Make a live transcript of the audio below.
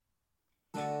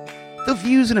The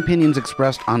views and opinions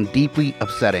expressed on Deeply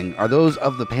Upsetting are those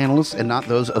of the panelists and not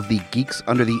those of the Geeks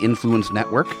Under the Influence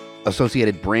Network,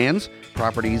 associated brands,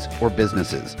 properties, or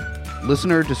businesses.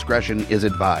 Listener discretion is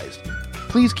advised.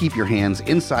 Please keep your hands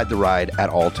inside the ride at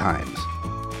all times.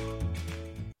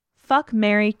 Fuck,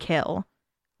 Marry, Kill.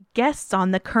 Guests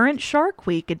on the current Shark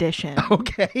Week edition.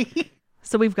 Okay.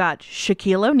 So we've got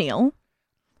Shaquille O'Neal,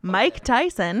 Mike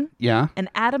Tyson, and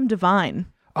Adam Devine.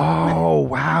 Oh,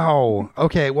 wow.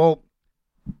 Okay, well,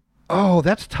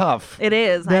 that's tough. It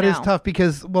is. That is tough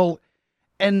because,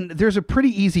 and there's a pretty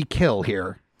easy kill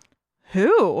here.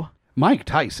 Who? Mike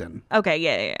Tyson. Okay,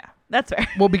 yeah. That's fair.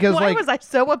 Well, because why was I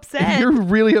so upset? You're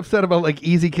really upset about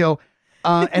easy kill.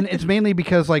 And it's mainly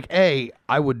because I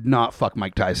would not fuck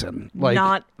Mike Tyson.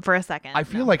 Not for a second. I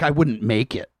feel like I wouldn't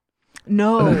make it.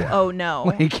 No. Oh,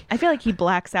 no. I feel like he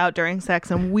blacks out during sex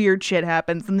and weird shit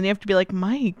happens. And then you have to be like,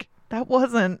 Mike, that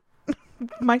wasn't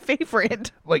my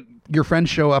favorite. Your friends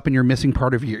show up and you're missing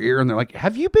part of your ear and they're like,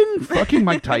 have you been fucking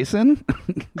Mike Tyson?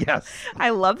 Yes.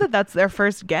 I love that that's their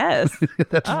first guess.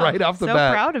 That's right off the bat.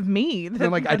 So proud of me.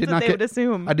 I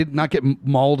did not get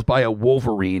mauled by a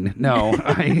Wolverine. No,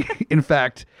 I, in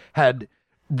fact, had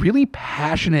really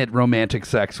passionate romantic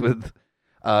sex with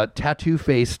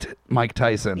tattoo-faced Mike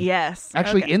Tyson. Yes.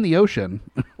 Actually, in the ocean.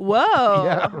 Whoa.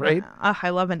 Yeah, right?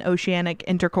 I love an oceanic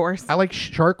intercourse. I like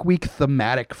Shark Week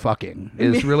thematic fucking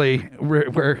is really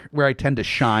where I tend to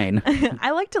shine. I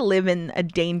like to live in a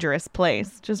dangerous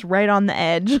place, just right on the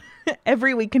edge.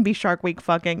 Every week can be Shark Week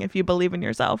fucking if you believe in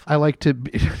yourself. I like to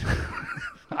be...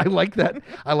 I like that.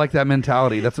 I like that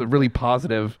mentality. That's a really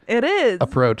positive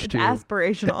approach to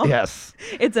aspirational. Yes.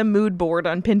 It's a mood board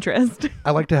on Pinterest.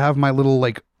 I like to have my little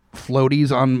floaties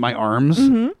on my arms,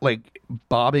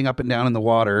 bobbing up and down in the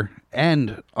water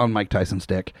and on Mike Tyson's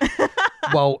dick.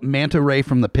 While Manta Ray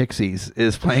from the Pixies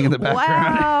is playing in the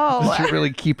background. Wow. Just to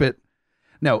really keep it.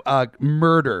 No,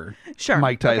 murder. Sure.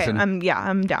 Mike Tyson. Okay.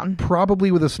 I'm down.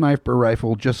 Probably with a sniper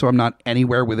rifle, just so I'm not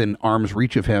anywhere within arm's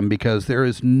reach of him, because there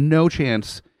is no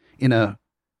chance in a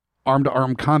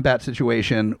arm-to-arm combat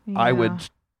situation I would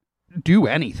do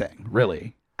anything,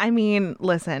 really. I mean,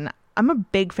 listen, I'm a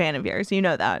big fan of yours. You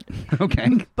know that.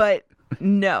 Okay. But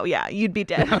no, you'd be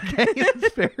dead. Okay,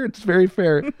 it's fair. It's very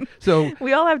fair. So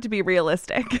we all have to be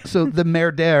realistic. So the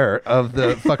murder of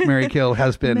the Fuck, Marry, Kill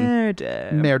has been...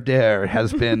 Murder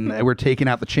has been... We're taking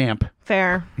out the champ.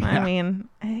 Fair. Yeah. I mean,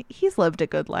 he's lived a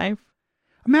good life.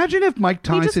 Imagine if Mike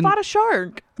Tyson... He just fought a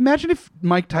shark. Imagine if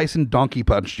Mike Tyson donkey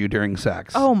punched you during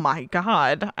sex. Oh my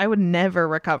God. I would never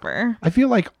recover. I feel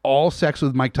like all sex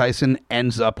with Mike Tyson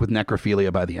ends up with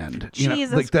necrophilia by the end.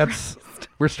 Jesus Christ.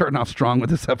 We're starting off strong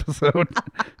with this episode.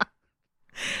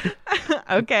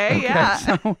 Okay, yeah.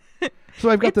 So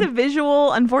I've got it's a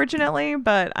visual, unfortunately,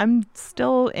 but I'm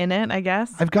still in it, I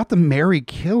guess. I've got the marry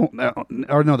kill,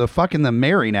 the fucking the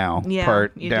marry now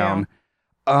part down.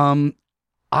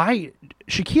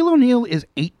 Shaquille O'Neal is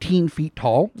 18 feet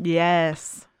tall.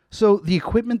 Yes. So the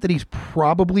equipment that he's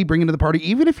probably bringing to the party,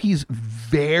 even if he's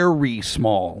very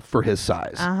small for his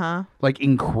size,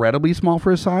 incredibly small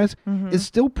for his size, is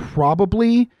still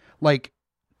probably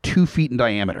 2 feet in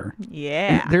diameter.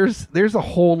 Yeah. There's a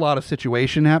whole lot of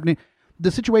situation happening.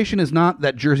 The situation is not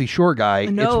that Jersey Shore guy.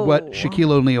 No. It's what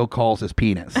Shaquille O'Neal calls his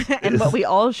penis. And what we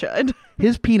all should.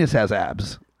 His penis has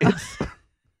abs.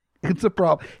 It's a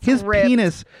problem. His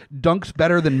penis dunks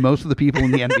better than most of the people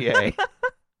in the NBA.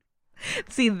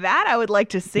 See, that I would like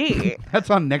to see.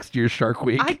 That's on next year's Shark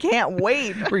Week. I can't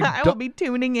wait. I will be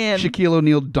tuning in. Shaquille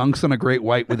O'Neal dunks on a great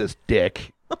white with his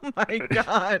dick. Oh my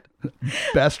God.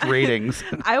 Best ratings.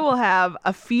 I will have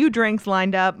a few drinks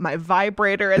lined up, my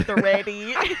vibrator at the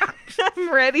ready.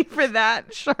 I'm ready for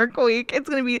that Shark Week. It's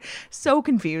going to be so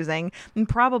confusing and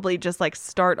probably just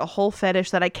start a whole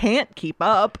fetish that I can't keep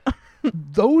up.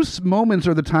 Those moments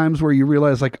are the times where you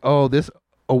realize this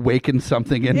awakened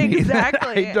something in me that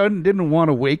I didn't want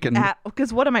to awaken.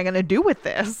 Because what am I going to do with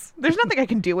this? There's nothing I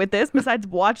can do with this besides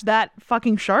watch that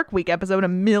fucking Shark Week episode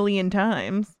 1,000,000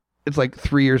 times. It's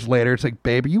 3 years later. It's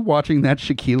babe, are you watching that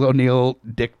Shaquille O'Neal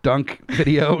dick dunk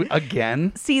video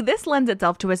again? See, this lends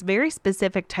itself to a very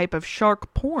specific type of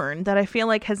shark porn that I feel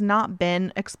like has not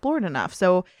been explored enough.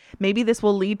 So maybe this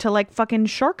will lead to fucking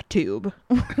shark tube,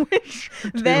 which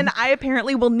then I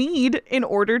apparently will need in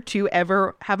order to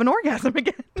ever have an orgasm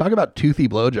again. Talk about toothy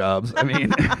blowjobs. I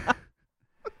mean...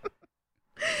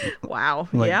 Wow.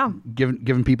 Yeah.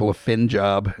 Giving people a fin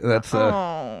job. That's...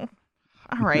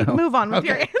 All right, move on with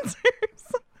your answers.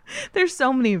 There's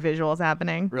so many visuals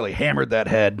happening. Really hammered that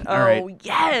head. Oh, all right.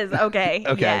 Yes. Okay.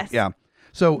 Okay. Yes. Yeah.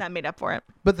 So that made up for it.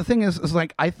 But the thing is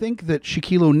I think that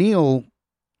Shaquille O'Neal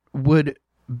would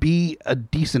be a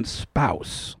decent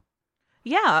spouse.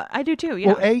 Yeah, I do too.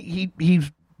 Yeah. Well,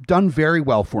 he's done very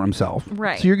well for himself.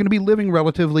 Right. So you're going to be living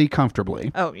relatively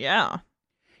comfortably. Oh, yeah.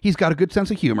 He's got a good sense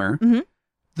of humor. Mm-hmm.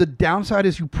 The downside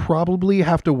is you probably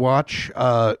have to watch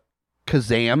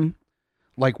Kazam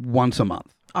like once a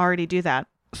month. Already do that.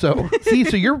 So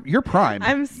so you're primed.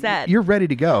 I'm set. You're ready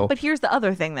to go. But here's the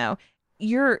other thing, though.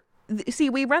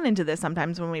 We run into this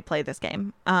sometimes when we play this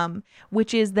game,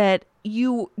 which is that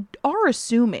you are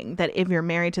assuming that if you're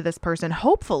married to this person,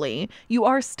 hopefully you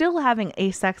are still having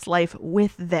a sex life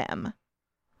with them.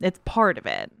 It's part of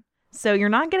it. So you're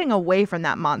not getting away from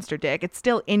that monster dick. It's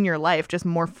still in your life, just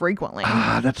more frequently.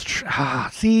 That's true.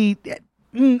 See,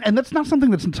 and that's not something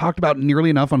that's talked about nearly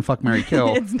enough on Fuck, Marry,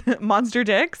 Kill. It's monster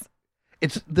dicks.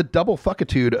 It's the double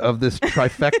fuckitude of this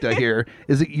trifecta here.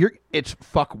 Is that it's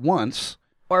fuck once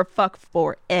or fuck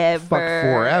forever. Fuck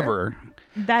forever.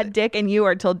 That dick and you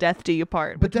are till death do you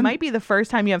part. But it might be the first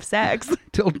time you have sex.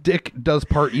 Till dick does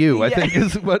part you, yeah. I think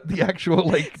is what the actual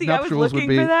See, nuptials I was looking would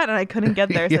be. For that and I couldn't get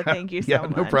there, so thank you so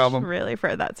much. No problem. Really,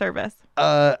 for that service.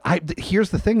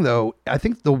 Here's the thing, though. I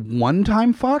think the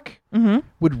one-time fuck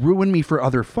would ruin me for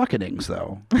other fuckings,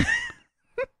 though.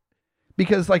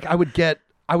 Because I would get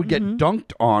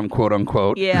dunked on, quote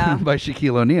unquote, by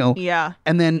Shaquille O'Neal. Yeah.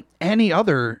 And then any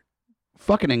other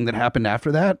fucking that happened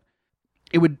after that,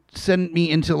 it would send me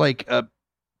into a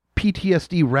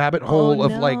PTSD rabbit hole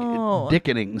of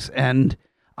dickenings, and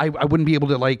I wouldn't be able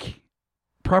to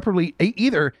properly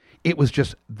either. It was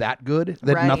just that good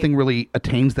that nothing really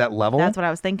attains that level. That's what I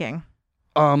was thinking.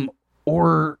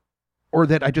 Or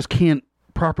that I just can't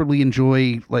properly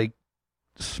enjoy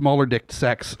smaller dick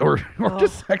sex or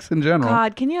just sex in general.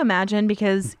 God, can you imagine?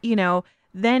 Because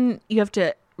then you have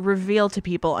to reveal to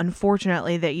people,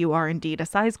 unfortunately, that you are indeed a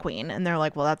size queen, and they're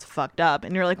like, well, that's fucked up,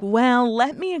 and you're like, well,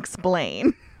 let me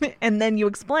explain. And then you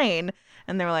explain,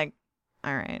 and they're like,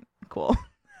 all right, cool.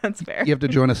 That's fair. You have to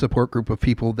join a support group of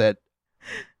people that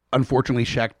unfortunately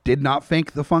Shaq did not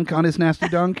fake the funk on his nasty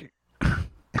dunk.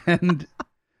 And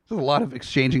there's a lot of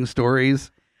exchanging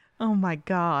stories. Oh my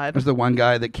God. There's the one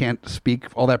guy that can't speak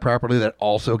all that properly that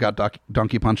also got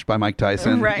donkey punched by Mike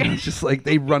Tyson. Right. And it's just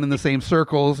they run in the same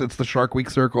circles. It's the Shark Week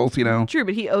circles, True,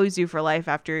 but he owes you for life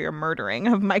after your murdering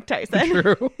of Mike Tyson.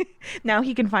 True. Now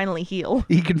he can finally heal.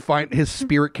 His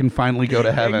spirit can finally go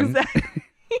to heaven. Exactly.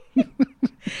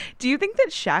 Do you think that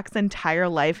Shaq's entire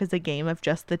life is a game of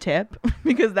just the tip?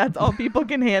 Because that's all people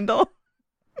can handle.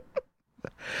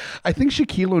 I think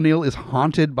Shaquille O'Neal is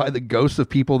haunted by the ghosts of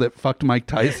people that fucked Mike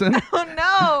Tyson. Oh,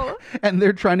 no. And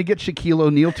they're trying to get Shaquille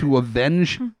O'Neal to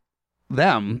avenge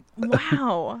them.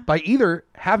 Wow. By either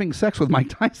having sex with Mike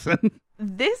Tyson.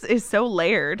 This is so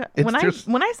layered. When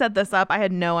I set this up, I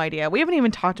had no idea. We haven't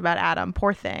even talked about Adam.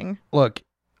 Poor thing. Look,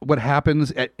 what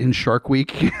happens in Shark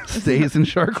Week stays in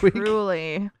Shark Week.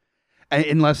 Truly.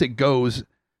 Unless it goes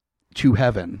to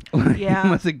heaven. Yeah.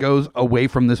 Unless it goes away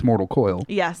from this mortal coil.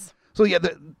 Yes. So yeah,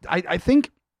 I think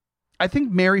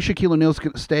Mary Shaquille O'Neal's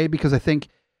gonna stay, because I think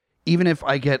even if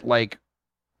I get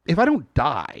if I don't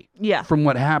die from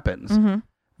what happens,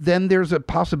 then there's a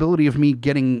possibility of me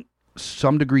getting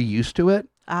some degree used to it.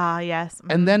 Ah, yes.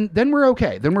 And then we're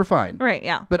okay. Then we're fine. Right,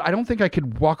 yeah. But I don't think I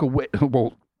could walk away.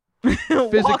 Well,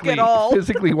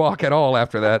 physically walk at all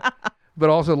after that. But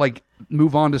also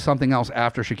move on to something else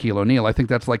after Shaquille O'Neal. I think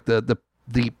that's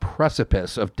the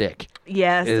precipice of dick.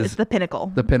 Yes, it's the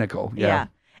pinnacle. The pinnacle, yeah.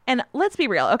 And let's be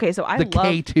real. Okay, so I love... The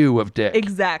K2 of dick.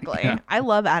 Exactly. Yeah. I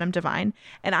love Adam Devine.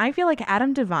 And I feel like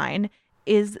Adam Devine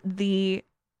is the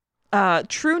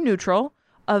true neutral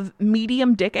of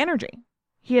medium dick energy.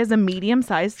 He has a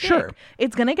medium-sized dick. Sure.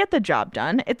 It's going to get the job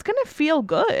done. It's going to feel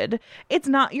good.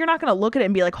 You're not going to look at it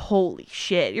and be like, holy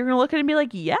shit. You're going to look at it and be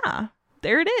like, yeah.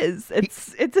 There it is.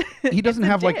 He doesn't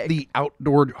have the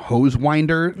outdoor hose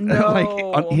winder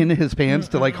in his pants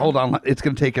to hold on. It's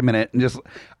going to take a minute, and just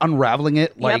unraveling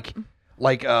it like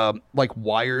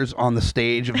wires on the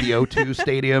stage of the O2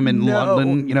 Stadium in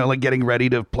London. Getting ready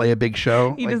to play a big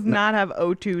show. He does not have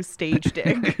O2 stage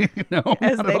dick, no,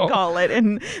 as they call it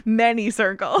in many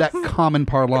circles. That common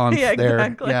parlance yeah, there.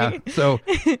 Exactly. Yeah. So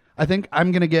I think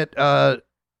I'm going to get.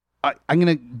 I'm going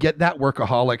to get that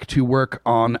workaholic to work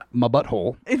on my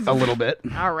butthole a little bit.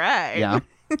 All right. Yeah.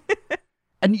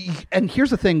 And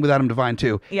here's the thing with Adam Devine,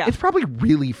 too. Yeah. It's probably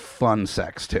really fun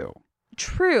sex, too.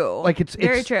 True. It's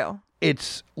very true.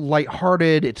 It's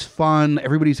lighthearted. It's fun.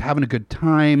 Everybody's having a good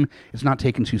time. It's not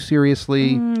taken too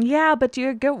seriously. Yeah, but do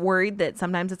you get worried that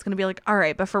sometimes it's going to be all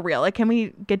right, but for real, can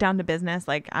we get down to business?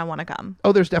 I want to come.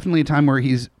 Oh, there's definitely a time where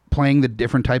he's playing the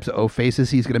different types of O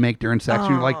faces he's going to make during sex. And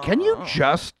you're like, can you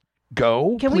just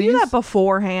go, Can please? we do that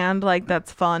beforehand? Like,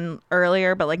 that's fun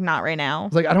earlier, but like not right now.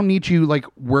 It's like, I don't need you like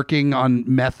working on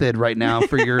method right now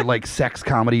for your like sex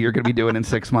comedy you're going to be doing in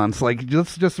 6 months. Like,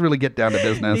 just really get down to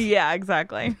business. Yeah,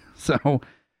 exactly. So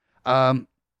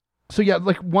yeah,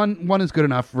 like one is good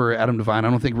enough for Adam Devine. I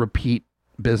don't think repeat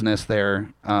business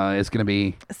there is going to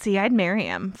be. See, I'd marry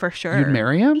him for sure. You'd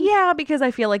marry him? Yeah, because I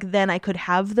feel like then I could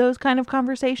have those kind of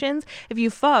conversations. If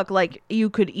you fuck, like, you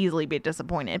could easily be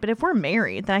disappointed. But if we're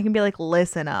married, then I can be like,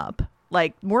 listen up.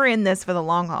 Like, we're in this for the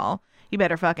long haul. You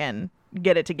better fucking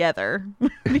get it together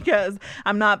because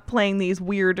I'm not playing these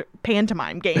weird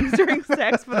pantomime games during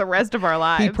sex for the rest of our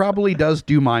lives. He probably does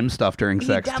do mime stuff during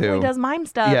sex too. He definitely does mime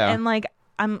stuff. Yeah. And like,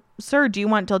 sir, do you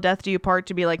want till death do you part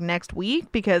to be like next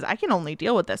week? Because I can only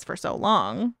deal with this for so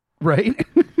long. Right.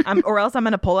 Or else I'm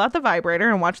going to pull out the vibrator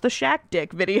and watch the Shaq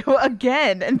dick video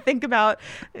again and think about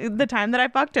the time that I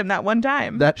fucked him that one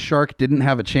time. That shark didn't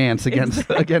have a chance against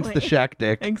the Shaq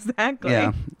dick. Exactly.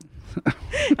 Yeah.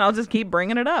 I'll just keep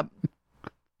bringing it up.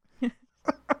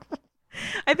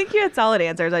 I think you had solid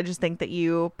answers. I just think that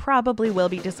you probably will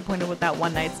be disappointed with that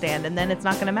one night stand, and then it's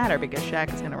not going to matter because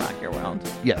Shaq is going to rock your world.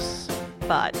 Yes.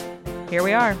 But here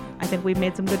we are. I think we've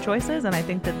made some good choices, and I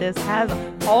think that this has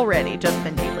already just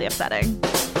been deeply upsetting.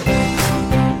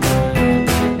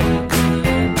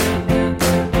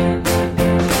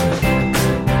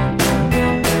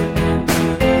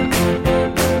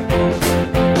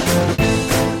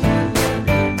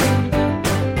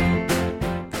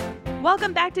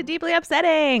 Welcome back to Deeply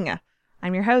Upsetting.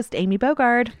 I'm your host, Amy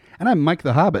Bogard. And I'm Mike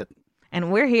the Hobbit.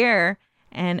 And we're here.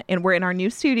 And we're in our new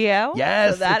studio.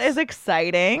 Yes. So that is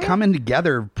exciting. Coming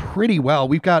together pretty well.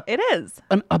 We've got It is.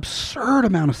 an absurd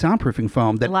amount of soundproofing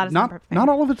foam that A lot of not soundproofing.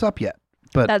 all of it's up yet.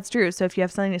 But That's true. So if you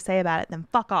have something to say about it, then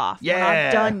fuck off. We're Yeah.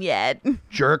 not done yet.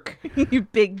 jerk. You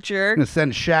big jerk. I'm gonna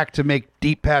send Shaq to make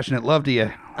deep passionate love to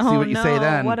you. See what you say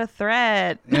then. What a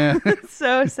threat. Yeah.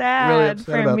 So Really sad upset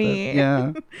for about me. that.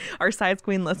 Yeah. Our Sides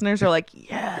Queen listeners are like,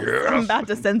 yes, I'm about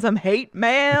to send some hate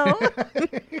mail.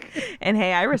 And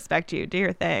hey, I respect you. Do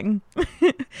your thing.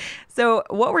 So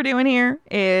what we're doing here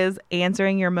is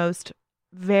answering your most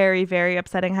very, very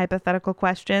upsetting hypothetical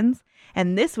questions.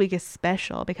 And this week is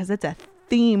special because it's a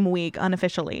theme week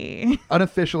unofficially.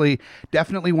 Unofficially,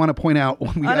 definitely want to point out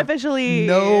we Unofficially. have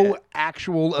no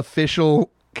actual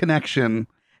official connection.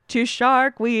 To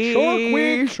Shark Week. Shark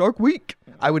Week. Shark Week.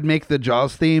 I would make the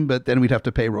Jaws theme, but then we'd have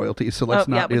to pay royalties, so let's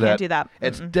not do that. We can't do that.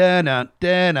 It's da-na,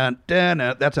 da-na,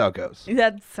 da-na. That's how it goes.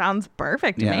 That sounds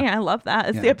perfect to Yeah. me. I love that.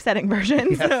 It's Yeah. the upsetting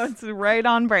version, so Yes. it's right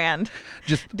on brand.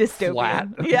 Just Dystopian. flat.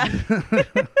 Yeah.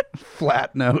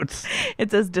 Flat notes.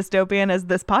 It's as dystopian as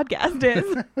this podcast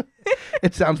is.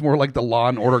 It sounds more like the Law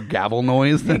and Order gavel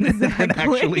noise than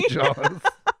Exactly. actually Jaws.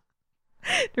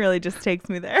 It really just takes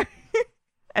me there.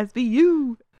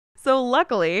 SVU. So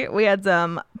luckily, we had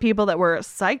some people that were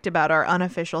psyched about our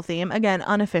unofficial theme. Again,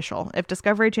 unofficial. If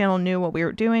Discovery Channel knew what we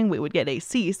were doing, we would get a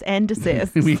cease and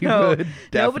desist. We So would,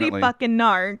 nobody definitely. fucking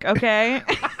narc, okay?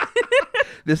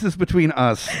 This is between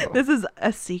us. This is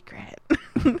a secret.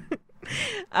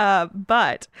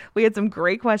 But we had some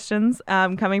great questions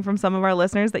coming from some of our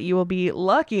listeners that you will be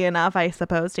lucky enough, I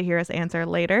suppose, to hear us answer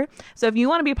later. So if you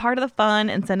want to be part of the fun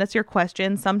and send us your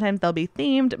questions, sometimes they'll be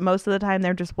themed. Most of the time,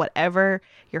 they're just whatever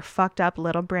your fucked up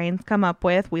little brains come up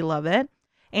with. We love it.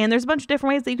 And there's a bunch of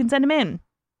different ways that you can send them in.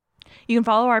 You can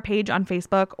follow our page on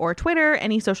Facebook or Twitter,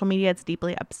 any social media. It's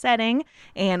Deeply Upsetting.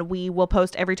 And we will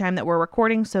post every time that we're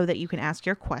recording so that you can ask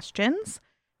your questions.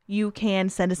 You can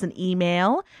send us an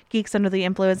email,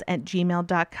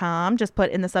 geeksundertheinfluence@gmail.com. Just put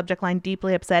in the subject line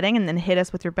Deeply Upsetting and then hit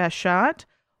us with your best shot.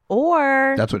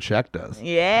 Or That's what Shaq does.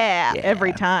 yeah,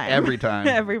 every time. Every time.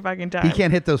 Every fucking time. He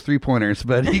can't hit those 3-pointers,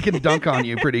 but he can dunk on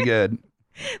you pretty good.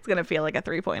 It's going to feel like a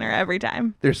 3-pointer every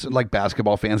time. There's like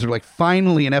basketball fans are like,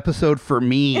 finally an episode for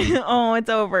me. Oh, it's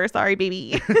over. Sorry,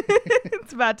 baby.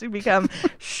 It's about to become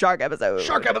Shark episode.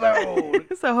 Shark episode.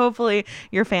 So hopefully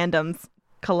your fandoms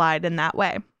collide in that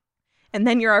way. And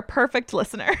then you're our perfect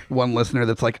listener. One listener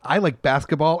that's like, I like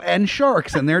basketball and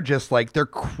sharks. And they're just like, they're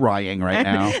crying right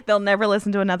now. They'll never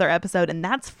listen to another episode, and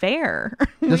that's fair.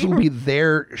 This will be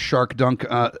their shark dunk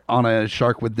on a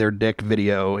shark with their dick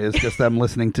video. Is just them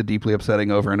listening to Deeply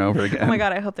Upsetting over and over again. Oh my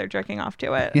God, I hope they're jerking off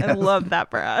to it. I Yes. love that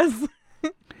for us.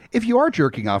 If you are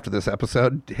jerking off to this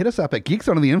episode, hit us up at Geeks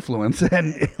Under the Influence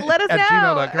and Let us at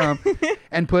know. gmail.com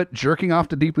and put jerking off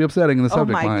to Deeply Upsetting in the Oh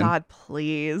subject my line. God,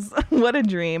 please. What a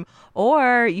dream.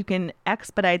 Or you can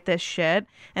expedite this shit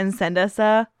and send us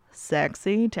a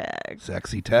sexy text.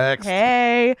 Sexy text.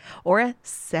 Hey, or a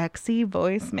sexy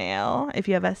voicemail if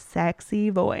you have a sexy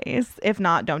voice. If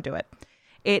not, don't do it.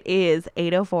 It is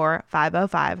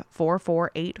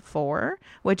 804-505-4484,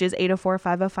 which is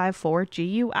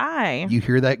 804-505-4GUI. You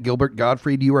hear that, Gilbert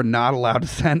Gottfried? You are not allowed to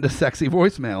send a sexy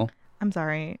voicemail. I'm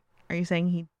sorry. Are you saying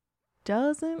he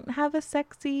doesn't have a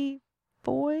sexy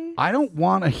voice? I don't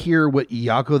want to hear what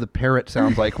Iago the parrot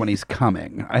sounds like when he's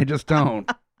coming. I just don't.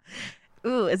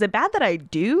 Ooh, is it bad that I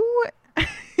do?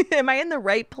 Am I in the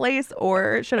right place,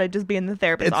 or should I just be in the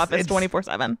therapist's office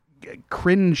 24/7?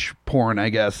 Cringe porn, I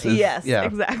guess. Yes,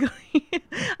 exactly.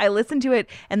 I listen to it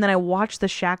and then I watch the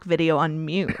Shaq video on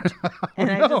mute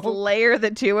and I just layer the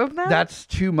two of them. That's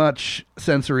too much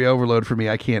sensory overload for me.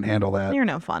 I can't handle that. You're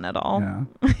no fun at all. Yeah.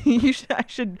 I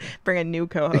should bring a new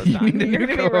co-host on. You're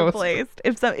going to be replaced.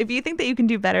 If you think that you can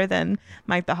do better than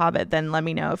Mike the Hobbit, then let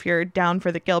me know if you're down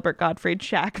for the Gilbert Gottfried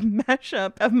Shaq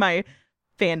mashup of my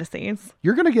fantasies.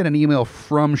 You're going to get an email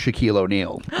from Shaquille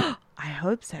O'Neal. I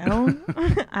hope so.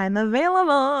 I'm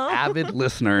available. Avid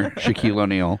listener, Shaquille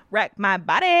O'Neal. Wreck my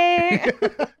body.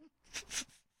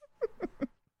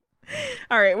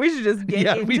 All right, we should just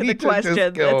get into the question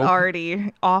that's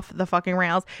already off the fucking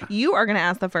rails. You are going to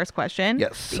ask the first question.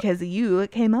 Yes. Because you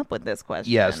came up with this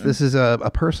question. Yes, this is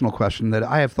a personal question that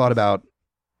I have thought about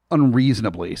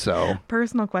unreasonably so.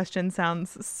 Personal question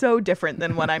sounds so different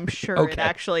than what I'm sure it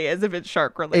actually is if it's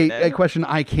shark related. A question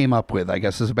I came up with, I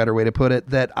guess is a better way to put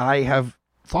it, that I have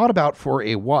thought about for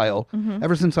a while,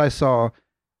 ever since I saw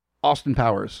Austin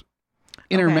Powers,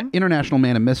 International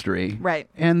Man of Mystery. Right.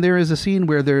 And there is a scene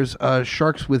where there's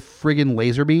sharks with friggin'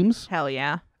 laser beams. Hell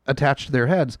yeah. Attached to their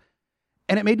heads.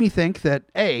 And it made me think that,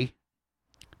 A,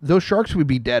 those sharks would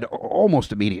be dead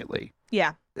almost immediately.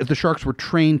 Yeah. If the sharks were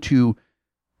trained to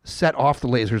set off the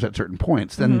lasers at certain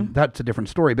points, then that's a different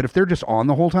story. But if they're just on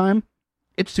the whole time,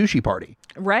 it's sushi party.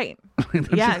 Right.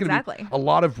 Yeah, exactly. A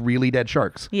lot of really dead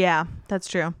sharks. Yeah, that's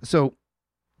true. So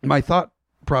my thought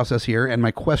process here and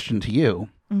my question to you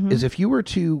is, if you were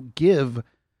to give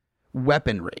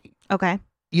weaponry,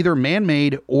 either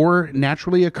man-made or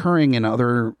naturally occurring in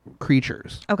other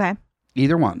creatures,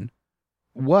 either one,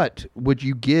 what would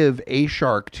you give a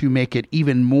shark to make it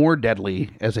even more deadly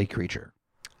as a creature?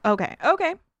 Okay.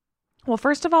 Well,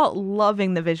 first of all,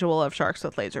 loving the visual of sharks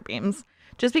with laser beams,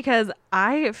 just because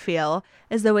I feel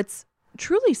as though it's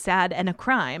truly sad and a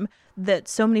crime that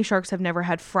so many sharks have never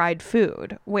had fried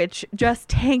food, which just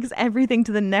takes everything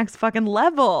to the next fucking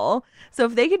level. So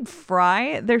if they could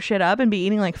fry their shit up and be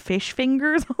eating like fish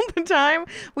fingers all the time,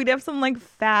 we'd have some like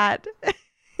fat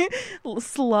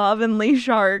slovenly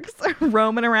sharks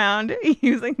roaming around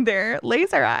using their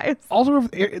laser eyes. Also,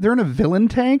 if they're in a villain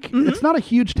tank, it's not a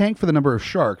huge tank for the number of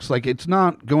sharks. Like, it's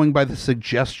not going by the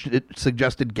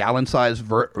suggested gallon size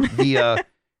via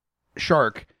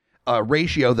shark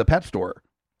ratio the pet store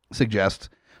suggests.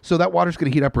 So that water's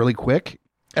going to heat up really quick.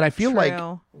 And I feel like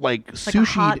sushi, a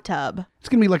hot tub. It's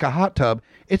going to be like a hot tub.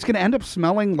 It's going to end up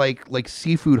smelling like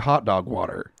seafood hot dog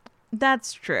water.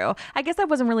 That's true. I guess I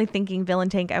wasn't really thinking villain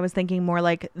tank. I was thinking more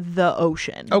like the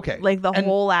ocean. Okay. Like the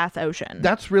whole ass ocean.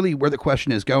 That's really where the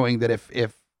question is going, that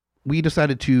if we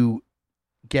decided to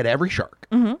get every shark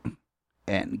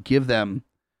and give them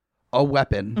a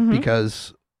weapon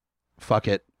because fuck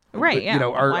it. Right, yeah. You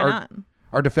know, why not?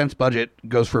 Our defense budget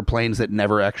goes for planes that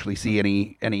never actually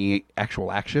see any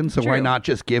actual action. So why not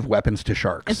just give weapons to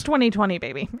sharks? It's 2020,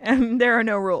 baby. And there are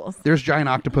no rules. There's giant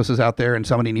octopuses out there and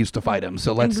somebody needs to fight them.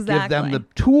 So let's give them the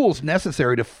tools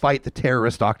necessary to fight the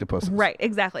terrorist octopuses. Right,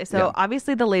 exactly. So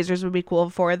obviously the lasers would be cool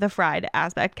for the fried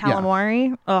aspect.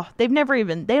 Calamari,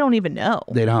 they don't even know.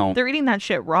 They don't. They're eating that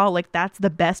shit raw. Like, that's the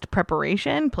best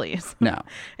preparation, please. No.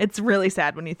 It's really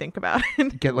sad when you think about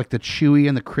it. Get like the chewy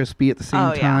and the crispy at the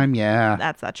same time. Yeah.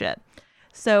 That's that shit.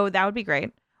 So that would be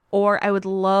great. Or I would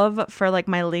love for like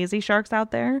my lazy sharks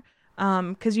out there,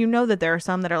 because you know that there are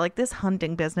some that are like, this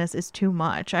hunting business is too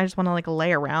much. I just want to like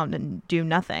lay around and do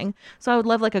nothing. So I would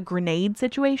love like a grenade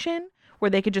situation where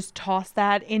they could just toss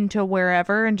that into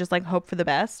wherever and just like hope for the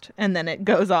best, and then it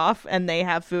goes off and they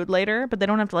have food later, but they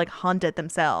don't have to like hunt it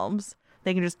themselves.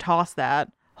 They can just toss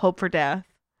that, hope for death,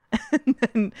 and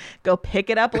then go pick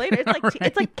it up later. It's like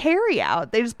it's like carry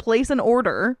out. They just place an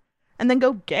order and then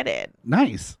go get it.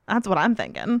 Nice. That's what I'm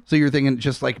thinking. So you're thinking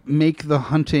just like make the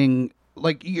hunting,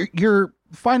 like you're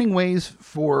finding ways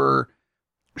for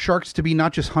sharks to be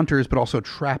not just hunters, but also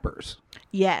trappers.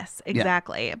 Yes,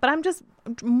 exactly. Yeah. But I'm just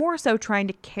more so trying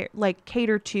to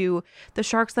cater to the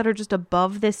sharks that are just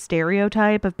above this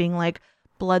stereotype of being like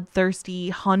bloodthirsty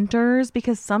hunters,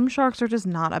 because some sharks are just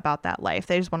not about that life.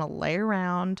 They just want to lay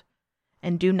around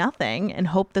and do nothing and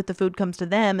hope that the food comes to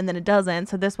them, and then it doesn't.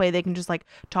 So this way they can just like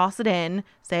toss it in,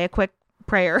 say a quick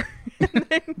prayer. And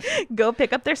then go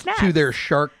pick up their snacks. To their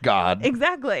shark god.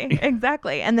 Exactly.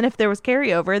 And then if there was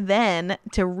carryover, then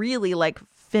to really like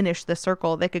finish the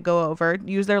circle, they could go over,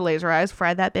 use their laser eyes,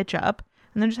 fry that bitch up,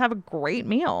 and then just have a great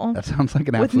meal. That sounds like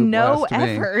an with absolute no blast to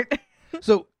me. effort.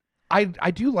 So I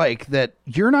do like that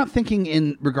you're not thinking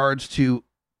in regards to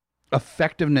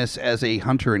effectiveness as a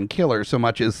hunter and killer so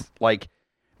much as like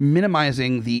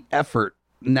minimizing the effort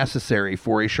necessary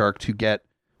for a shark to get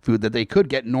food that they could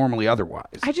get normally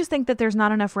otherwise. I just think that there's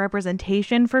not enough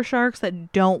representation for sharks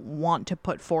that don't want to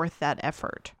put forth that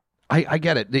effort. I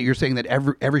get it that you're saying that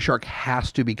every shark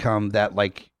has to become that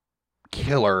like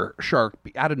killer shark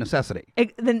out of necessity.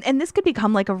 And this could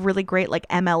become like a really great like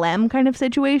MLM kind of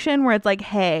situation where it's like,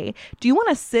 hey, do you want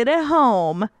to sit at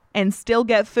home and still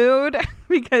get food?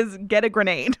 Because get a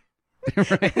grenade.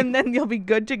 Right. And then you'll be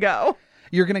good to go.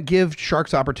 You're going to give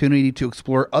sharks opportunity to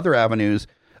explore other avenues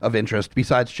of interest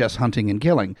besides just hunting and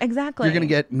killing. Exactly. You're going to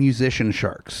get musician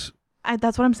sharks.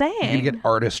 That's what I'm saying. You're going to get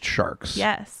artist sharks.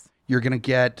 Yes. You're going to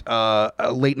get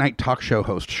a late night talk show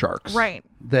host sharks. Right.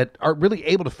 That are really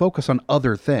able to focus on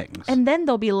other things. And then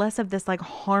there'll be less of this like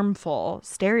harmful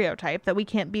stereotype that we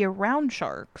can't be around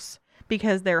sharks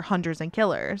because they're hunters and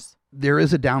killers. There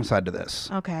is a downside to this.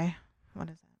 Okay. What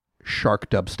is it? Shark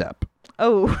dubstep.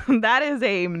 Oh, that is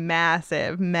a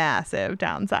massive, massive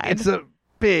downside. It's a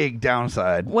big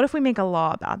downside. What if we make a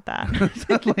law about that?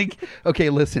 So like, okay,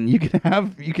 listen, you can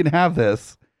have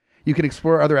this. You can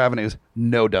explore other avenues.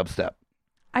 No dubstep.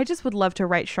 I just would love to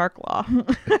write shark law.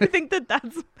 I think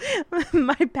that's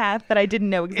my path that I didn't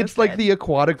know existed. It's like the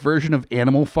aquatic version of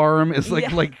Animal Farm. It's like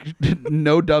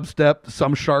no dubstep.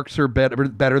 Some sharks are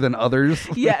better than others.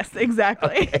 Yes,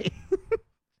 exactly. Okay.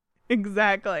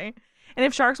 Exactly. And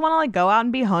if sharks want to like go out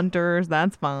and be hunters,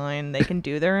 that's fine. They can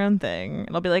do their own thing.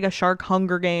 It'll be like a shark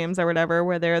Hunger Games or whatever,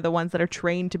 where they're the ones that are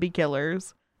trained to be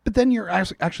killers. But then you're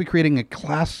actually creating a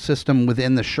class system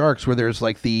within the sharks where there's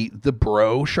like the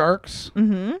bro sharks.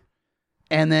 Mm-hmm.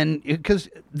 And then, because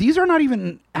these are not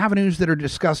even avenues that are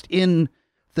discussed in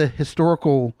the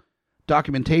historical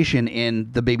documentation in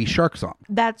the Baby Shark song.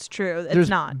 That's true. It's There's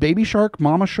not. Baby Shark,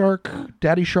 Mama Shark,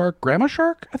 Daddy Shark, Grandma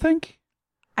Shark, I think.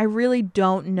 I really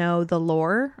don't know the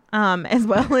lore as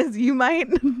well as you might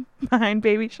behind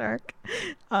Baby Shark,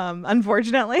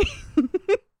 unfortunately.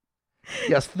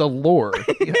 Yes, the lore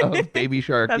of Baby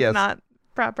Shark. That's yes. not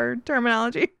proper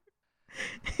terminology.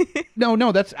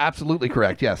 No, that's absolutely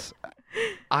correct. Yes.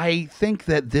 I think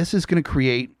that this is going to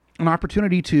create an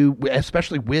opportunity to,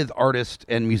 especially with artists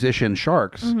and musician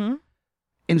sharks, Mm-hmm.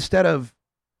 instead of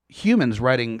humans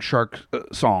writing shark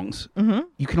songs, Mm-hmm.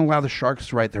 you can allow the sharks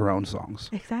to write their own songs.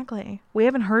 Exactly. We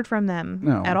haven't heard from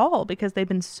them at all because they've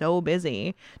been so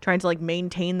busy trying to like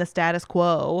maintain the status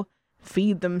quo,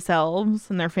 feed themselves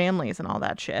and their families and all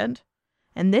that shit.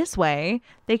 And this way,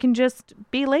 they can just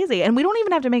be lazy. And we don't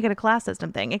even have to make it a class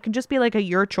system thing. It can just be like a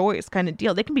your choice kind of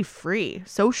deal. They can be free.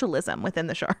 Socialism within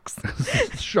the sharks.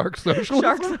 Shark socialism?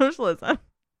 Shark socialism.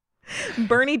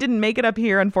 Bernie didn't make it up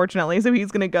here, unfortunately, so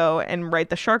he's going to go and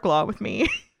write the shark law with me.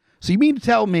 So you mean to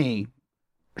tell me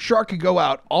Shark could go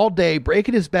out all day,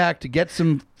 breaking his back to get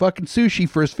some fucking sushi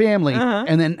for his family,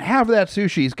 and then half of that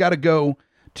sushi's got to go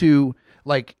to,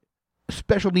 like,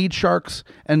 special needs sharks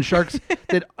and sharks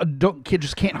that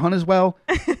just can't hunt as well.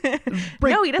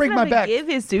 No, he doesn't have to give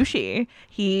his sushi.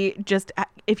 He just,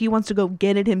 if he wants to go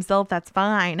get it himself, that's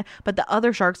fine. But the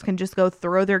other sharks can just go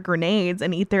throw their grenades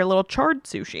and eat their little charred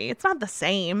sushi. It's not the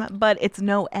same, but it's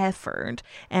no effort.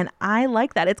 And I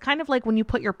like that. It's kind of like when you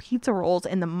put your pizza rolls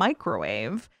in the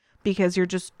microwave because you're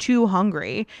just too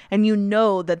hungry and you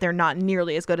know that they're not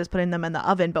nearly as good as putting them in the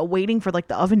oven, but waiting for like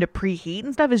the oven to preheat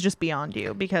and stuff is just beyond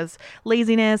you because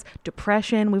laziness,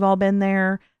 depression, we've all been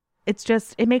there. It's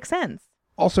just, it makes sense.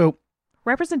 Also,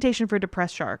 representation for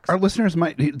depressed sharks. Our listeners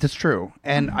that's true.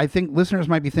 And I think listeners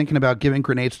might be thinking about giving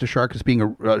grenades to sharks being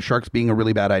a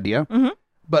really bad idea. Mm-hmm.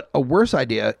 But a worse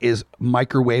idea is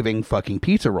microwaving fucking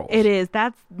pizza rolls. It is.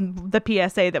 That's the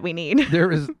PSA that we need.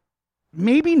 There is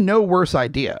maybe no worse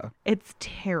idea. It's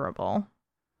terrible.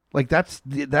 Like that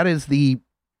is the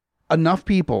enough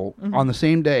people on the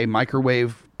same day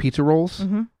microwave pizza rolls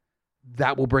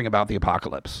that will bring about the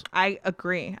apocalypse. I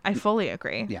agree. I fully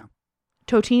agree. Yeah.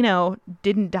 Totino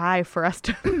didn't die for us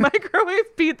to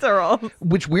microwave pizza rolls.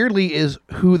 Which weirdly is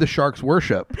who the sharks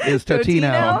worship is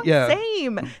Totino. Yeah.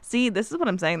 Same. See, this is what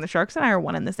I'm saying. The sharks and I are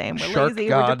one and the same. We're Shark lazy,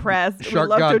 God, we're depressed, Shark we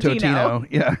love God Totino.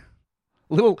 Yeah.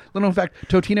 Little in fact,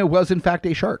 Totino was in fact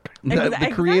a shark.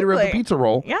 The creator of the pizza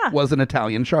roll was an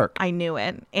Italian shark. I knew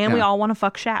it. And we all want to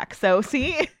fuck Shaq. So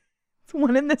see, it's It's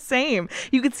one and the same.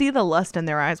 You could see the lust in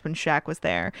their eyes when Shaq was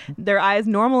there. Their eyes,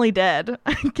 normally dead,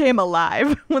 came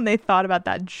alive when they thought about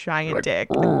that giant dick.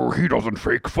 Oh, he doesn't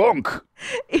fake funk.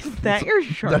 Is that your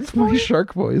shark That's voice? my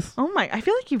shark voice. Oh my, I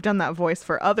feel like you've done that voice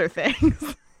for other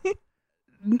things.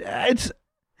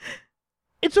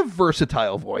 It's a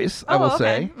versatile voice, I will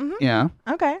say. Mm-hmm. Yeah.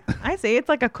 Okay, I see. It's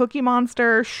like a Cookie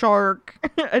Monster shark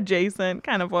adjacent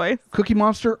kind of voice. Cookie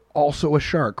Monster, also a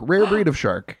shark. Rare breed of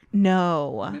shark.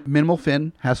 No. Minimal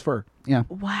fin, has fur. Yeah.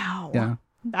 Wow. Yeah.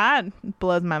 That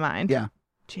blows my mind. Yeah.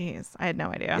 Jeez, I had no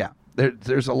idea. Yeah.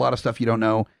 There's a lot of stuff you don't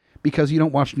know because you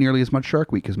don't watch nearly as much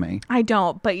Shark Week as me. I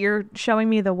don't, but you're showing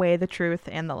me the way, the truth,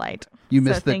 and the light. You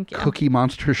missed the Cookie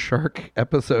Monster Shark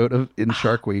episode in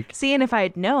Shark Week. See, and if I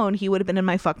had known, he would have been in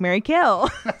my Fuck, Marry, Kill.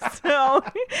 So,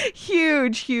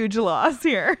 huge loss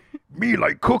here. Me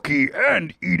like Cookie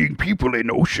and eating people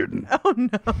in ocean. Oh,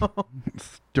 no.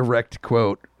 Direct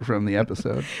quote from the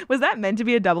episode. Was that meant to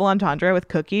be a double entendre with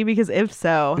Cookie? Because if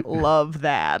so, love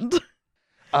that.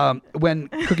 When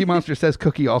Cookie Monster says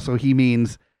Cookie, also he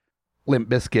means Limp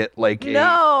Biscuit, like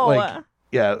a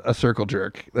circle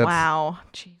jerk. That's, wow.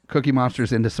 Jeez. Cookie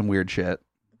Monster's into some weird shit.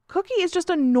 Cookie is just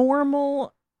a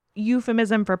normal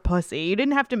euphemism for pussy. You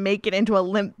didn't have to make it into a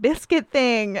Limp Biscuit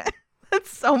thing. That's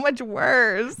so much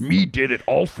worse. Me did it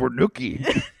all for Nookie.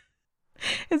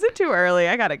 Is it too early?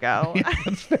 I gotta go. Yeah,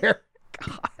 that's fair.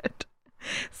 God.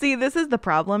 See, this is the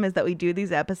problem, is that we do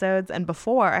these episodes, and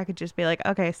before I could just be like,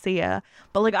 okay, see ya.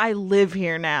 But like, I live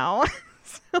here now.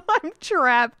 So I'm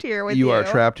trapped here with you. You are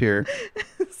trapped here.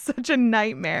 Such a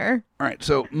nightmare. All right,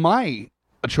 so my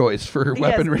choice for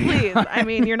weaponry. Yes, please. I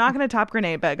mean, you're not going to top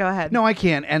grenade, but go ahead. No, I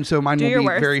can't. And so mine will be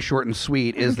worst. very short and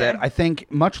sweet, is Okay. that I think,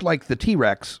 much like the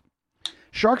T-Rex,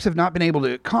 sharks have not been able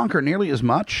to conquer nearly as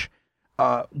much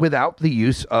without the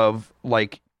use of,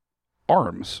 like,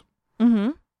 arms.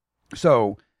 Mm-hmm.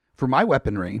 So, for my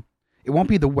weaponry, it won't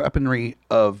be the weaponry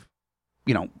of,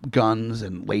 guns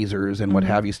and lasers and what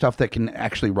have you, stuff that can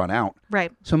actually run out.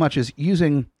 Right. So much as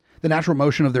using the natural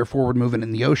motion of their forward movement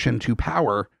in the ocean to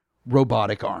power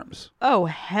robotic arms. Oh,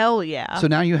 hell yeah. So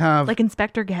now you have... like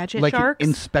Inspector Gadget like sharks?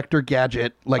 Inspector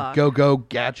Gadget, like Fuck. Go-Go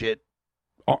Gadget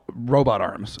robot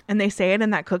arms. And they say it in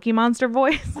that Cookie Monster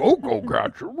voice? Go-Go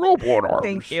Gadget robot arms.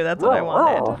 Thank you. That's what I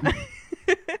wanted.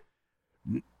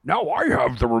 Now I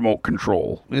have the remote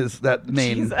control. Is that the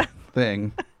main Jesus.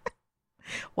 thing.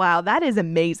 Wow, that is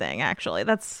amazing, actually.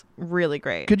 That's really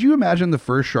great. Could you imagine the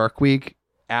first Shark Week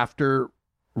after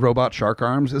robot shark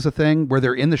arms is a thing, where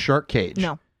they're in the shark cage?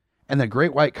 No. And the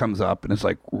great white comes up and it's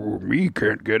like, me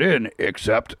can't get in,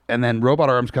 except... And then robot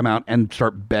arms come out and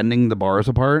start bending the bars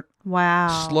apart.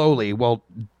 Wow. Slowly, while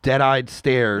dead-eyed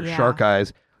stare, shark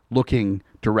eyes, looking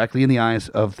directly in the eyes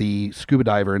of the scuba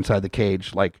diver inside the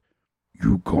cage, like,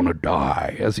 you gonna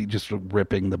die, as he just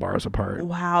ripping the bars apart.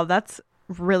 Wow, that's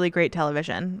really great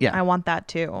television. Yeah. I want that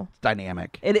too. It's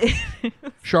dynamic. It is.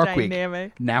 Shark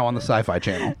dynamic. Week, now on the Sci-Fi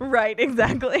Channel. Right,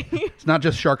 exactly. It's not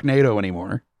just Sharknado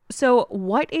anymore. So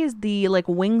what is the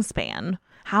wingspan?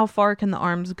 How far can the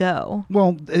arms go?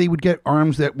 Well, they would get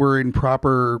arms that were in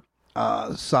proper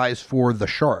size for the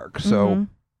shark. So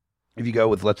if you go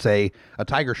with, let's say, a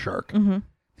tiger shark, you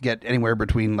get anywhere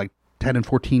between like 10 and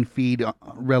 14 feet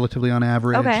relatively on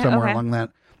average, somewhere along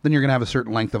that. Then you're going to have a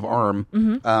certain length of arm.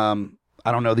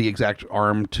 I don't know the exact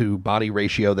arm to body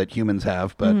ratio that humans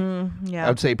have, but I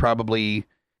would say probably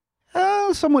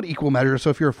somewhat equal measure. So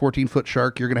if you're a 14-foot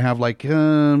shark, you're going to have like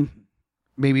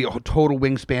maybe a total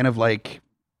wingspan of like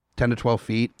 10 to 12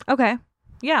 feet. Okay.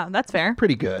 Yeah, that's fair.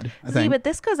 Pretty good, I See, think. but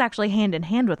this goes actually hand in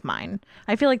hand with mine.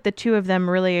 I feel like the two of them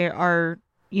really are,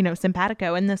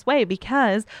 simpatico in this way,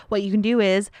 because what you can do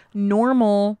is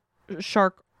normal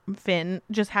shark fin,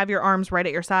 just have your arms right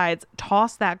at your sides,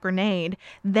 toss that grenade,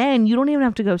 then you don't even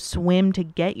have to go swim to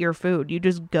get your food. You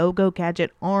just go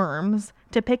gadget arms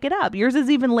to pick it up. Yours is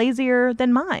even lazier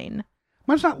than mine.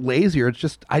 Mine's not lazier. It's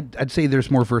just, I'd say there's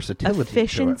more versatility.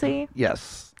 Efficiency?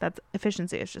 Yes. That's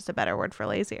efficiency is just a better word for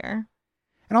lazier.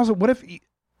 And also, what if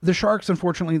the sharks,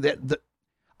 unfortunately,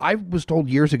 I was told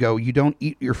years ago, you don't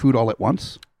eat your food all at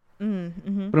once. But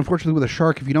unfortunately, with a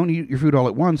shark, if you don't eat your food all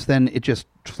at once, then it just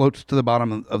floats to the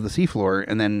bottom of the seafloor,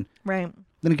 and then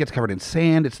it gets covered in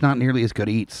sand. It's not nearly as good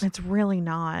eats. It's really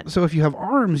not. So if you have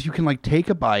arms, you can like take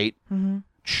a bite,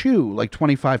 chew like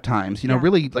 25 times,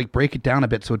 really like break it down a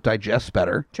bit so it digests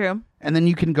better. True. And then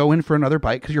you can go in for another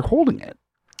bite because you're holding it.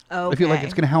 Okay. I feel like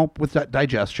it's going to help with that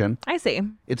digestion. I see.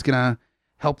 It's going to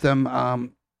help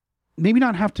them maybe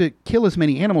not have to kill as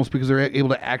many animals because they're able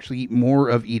to actually eat more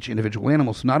of each individual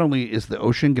animal. So not only is the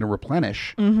ocean going to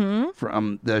replenish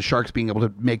from the sharks being able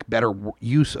to make better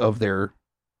use of their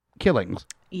killings.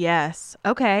 Yes.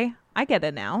 Okay. I get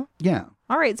it now. Yeah.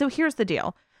 All right, so here's the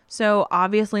deal. So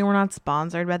obviously we're not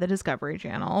sponsored by the Discovery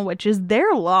Channel, which is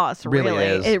their loss, really.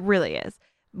 It really is.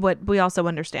 But we also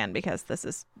understand because this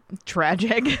is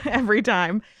tragic every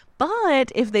time.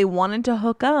 But if they wanted to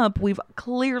hook up, we've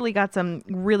clearly got some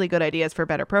really good ideas for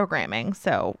better programming.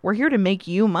 So we're here to make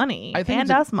you money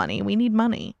and us money. We need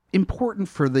money. Important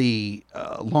for the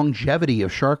longevity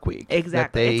of Shark Week.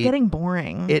 Exactly. It's getting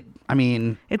boring.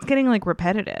 It's getting like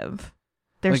repetitive.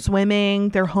 They're swimming.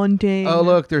 They're hunting. Oh,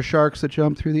 look, there's sharks that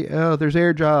jump through there's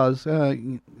air jaws.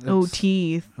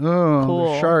 Teeth. Oh,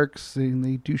 cool. Sharks. And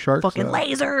they do sharks. Fucking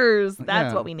lasers.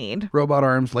 That's what we need. Robot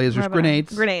arms, lasers,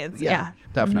 grenades. Grenades, yeah.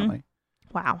 Definitely.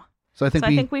 Mm-hmm. Wow. So I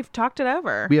think we've talked it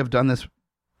over. We have done this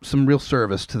some real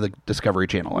service to the Discovery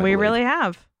Channel, I believe. Really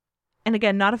have. And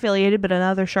again, not affiliated, but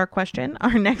another shark question.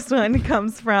 Our next one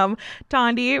comes from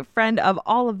Tondi, friend of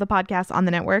all of the podcasts on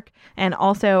the network, and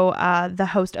also the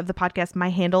host of the podcast. My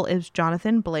handle is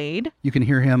Jonathan Blade. You can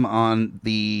hear him on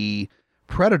the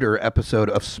Predator episode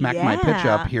of Smack My Pitch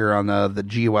Up here on the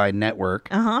GUI network.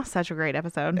 Such a great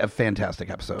episode. A fantastic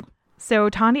episode.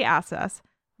 So Tondi asks us,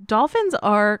 dolphins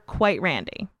are quite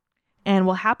randy and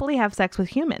will happily have sex with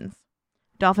humans.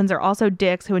 Dolphins are also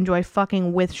dicks who enjoy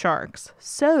fucking with sharks.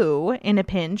 So, in a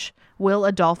pinch, will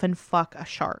a dolphin fuck a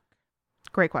shark?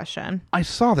 Great question. I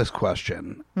saw this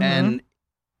question, and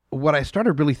what I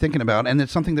started really thinking about, and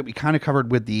it's something that we kind of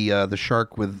covered with the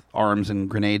shark with arms and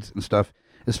grenades and stuff,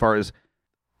 as far as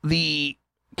the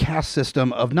caste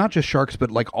system of not just sharks,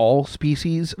 but like all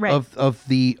species of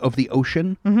the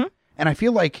ocean. Mm-hmm. And I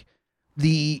feel like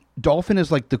the dolphin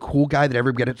is like the cool guy that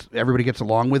everybody gets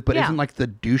along with, but isn't like the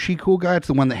douchey cool guy. It's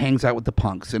the one that hangs out with the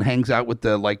punks and hangs out with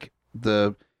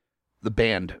the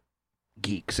band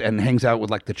geeks and hangs out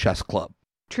with like the chess club.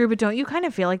 True, but don't you kind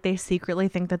of feel like they secretly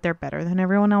think that they're better than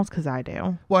everyone else? Because I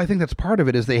do. Well, I think that's part of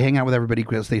it is they hang out with everybody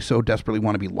because they so desperately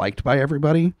want to be liked by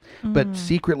everybody. But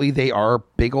secretly they are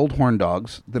big old horn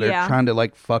dogs that are trying to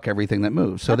like fuck everything that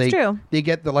moves. So that's true. They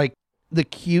get the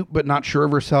cute but not sure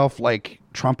of herself like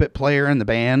trumpet player in the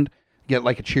band, get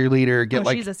like a cheerleader,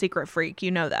 she's a secret freak, you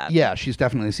know that. Yeah, she's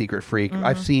definitely a secret freak.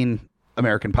 I've seen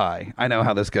American Pie. I know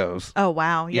how this goes. Oh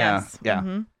wow, yes.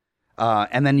 Yeah.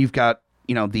 And then you've got,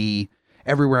 the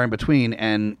everywhere in between,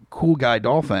 and cool guy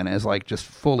dolphin is like just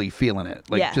fully feeling it,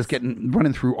 like just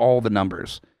running through all the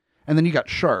numbers. And then you got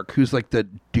shark, who's like the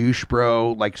douche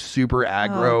bro, like super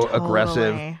aggro,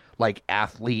 aggressive, like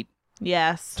athlete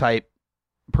type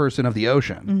person of the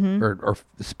ocean or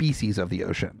species of the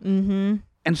ocean.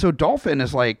 And so dolphin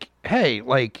is like, hey,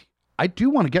 like I do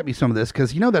want to get me some of this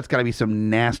because that's got to be some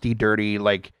nasty, dirty,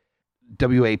 like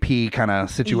WAP kind of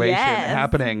situation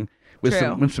happening with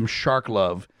some shark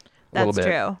love a little bit.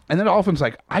 True. And then dolphin's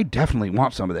like, I definitely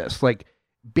want some of this. Like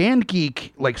band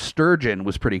geek, like sturgeon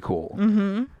was pretty cool,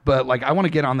 but like I want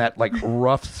to get on that like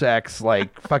rough sex,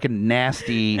 like fucking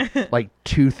nasty, like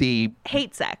toothy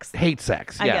hate sex. I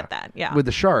get that. Yeah, with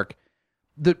the shark.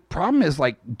 The problem is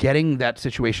like getting that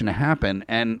situation to happen,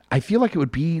 and I feel like it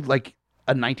would be like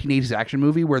a 1980s action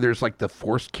movie where there's like the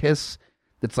forced kiss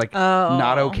that's like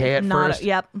not okay at first.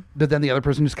 But then the other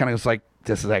person just kind of is like,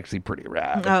 this is actually pretty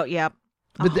rad. Oh, yep.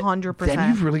 100%. Then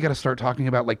you've really got to start talking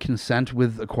about like consent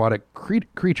with aquatic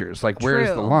creatures. Like, where is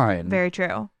the line? Very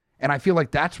true. And I feel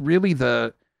like that's really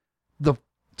the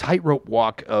tightrope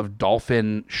walk of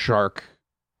dolphin shark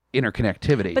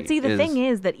interconnectivity. But see, the thing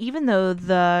is that even though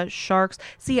the sharks,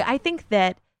 I think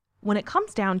that when it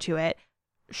comes down to it,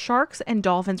 sharks and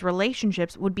dolphins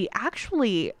relationships would be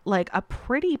actually like a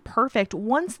pretty perfect,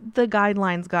 once the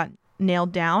guidelines got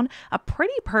nailed down, a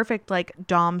pretty perfect like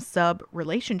dom sub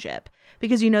relationship,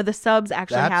 because the subs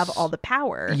actually have all the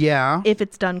power if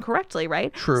it's done correctly,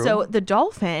 right? True. So the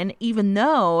dolphin, even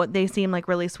though they seem like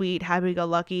really sweet,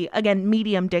 happy-go-lucky, again,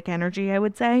 medium dick energy, I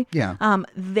would say,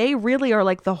 they really are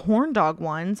like the horn dog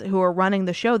ones who are running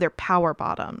the show. They're power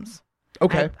bottoms.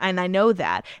 Okay. And I know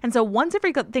that. And so once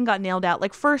everything got nailed out,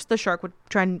 like first the shark would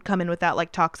try and come in with that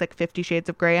like toxic 50 Shades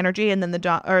of Grey energy. And then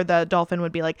the dolphin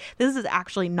would be like, this is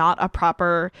actually not a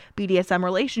proper BDSM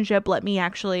relationship. Let me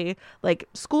actually like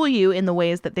school you in the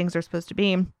ways that things are supposed to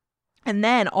be. And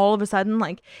then all of a sudden,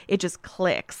 like, it just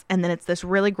clicks. And then it's this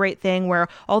really great thing where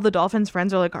all the dolphin's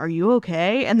friends are like, are you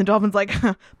okay? And the dolphin's like,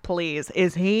 please,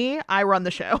 is he? I run the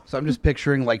show. So I'm just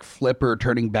picturing, like, Flipper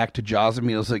turning back to Jaws and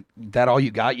he was like, that all you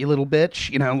got, you little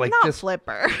bitch? Like, not just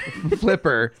Flipper.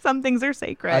 Flipper. Some things are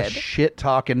sacred. A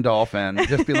shit-talking dolphin.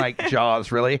 Just be like,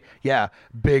 Jaws, really? Yeah,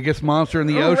 biggest monster in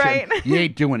the ocean. Right. You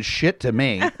ain't doing shit to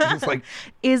me. It's like,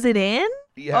 is it in?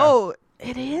 Yeah. Oh,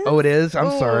 it is? Oh, it is?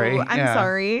 I'm sorry. I'm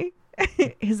sorry.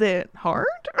 Is it hard?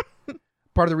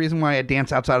 part of the reason why I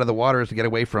dance outside of the water is to get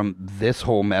away from this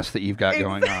whole mess that you've got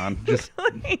going on. Just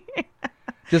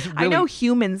really, I know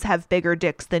humans have bigger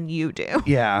dicks than you do.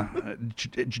 Yeah.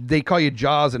 They call you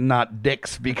Jaws and not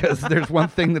dicks because there's one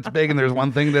thing that's big and there's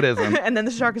one thing that isn't. And then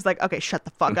the shark is like, okay, shut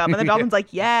the fuck up. And the dolphin's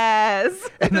like, yes,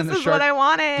 and then this the is shark what I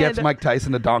wanted. Gets Mike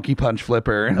Tyson a donkey punch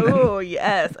flipper. Oh,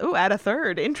 yes. Oh, add a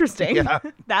third. Interesting. Yeah.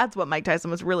 That's what Mike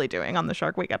Tyson was really doing on the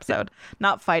Shark Week episode.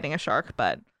 Not fighting a shark,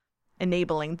 but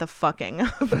enabling the fucking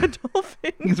of a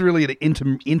dolphin. He's really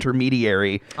an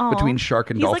intermediary between shark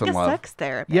and dolphin He's like love. a sex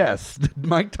therapist. Yes,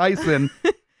 Mike Tyson,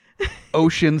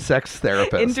 ocean sex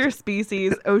therapist.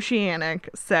 Interspecies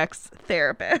oceanic sex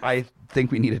therapist. I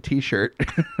think we need a t-shirt.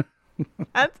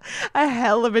 That's a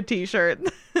hell of a t-shirt.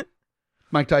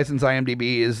 Mike Tyson's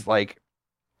IMDb is like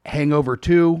Hangover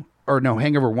 2, or no,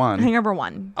 Hangover 1. Hangover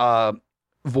 1.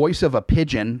 Voice of a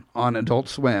pigeon on Adult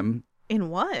Swim. In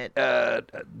what?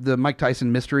 The Mike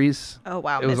Tyson Mysteries. Oh,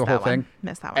 wow. It was a whole thing.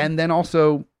 Missed that one. And then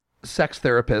also sex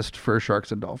therapist for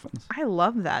sharks and dolphins. I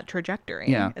love that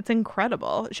trajectory. Yeah. It's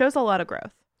incredible. It shows a lot of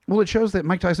growth. Well, it shows that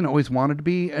Mike Tyson always wanted to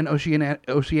be an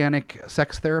oceanic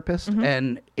sex therapist,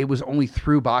 and it was only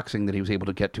through boxing that he was able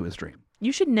to get to his dream.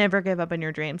 You should never give up on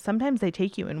your dreams. Sometimes they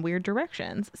take you in weird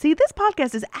directions. See, this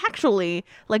podcast is actually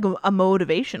like a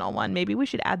motivational one. Maybe we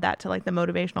should add that to like the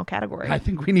motivational category. I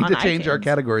think we need to change our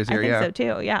categories here. I think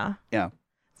so too. Yeah. Yeah.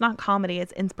 It's not comedy.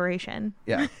 It's inspiration.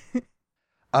 Yeah.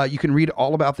 You can read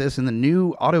all about this in the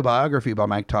new autobiography by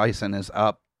Mike Tyson is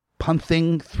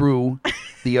Punthing Through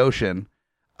the Ocean.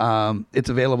 It's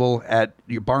available at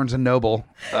your Barnes & Noble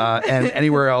and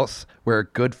anywhere else where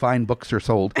good fine books are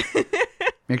sold.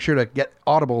 Make sure to get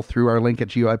Audible through our link at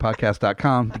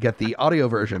guipodcast.com to get the audio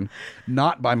version,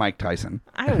 not by Mike Tyson.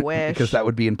 I wish. Because that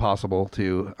would be impossible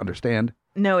to understand.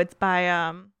 No, it's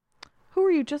by, who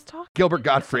were you just talking? Gilbert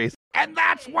Gottfried. And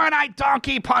that's when I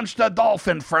donkey punched a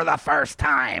dolphin for the first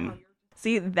time.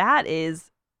 See, that is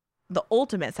the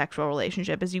ultimate sexual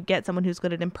relationship, is you get someone who's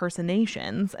good at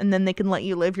impersonations, and then they can let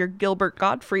you live your Gilbert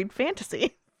Gottfried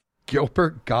fantasy.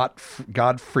 Gilbert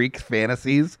Gottfried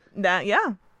fantasies? That,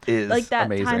 yeah. Is like that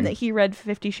amazing. time that he read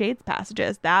 50 Shades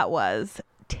passages. That was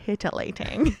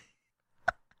titillating.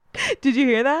 Did you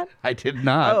hear that? I did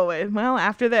not. Oh, well,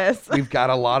 after this. We've got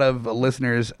a lot of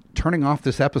listeners turning off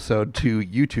this episode to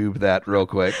YouTube that real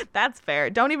quick. That's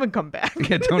fair. Don't even come back.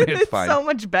 Yeah, it's fine. So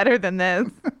much better than this.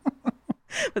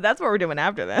 But that's what we're doing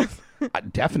after this.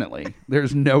 Definitely.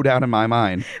 There's no doubt in my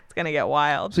mind. It's going to get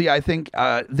wild. So yeah, I think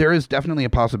there is definitely a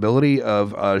possibility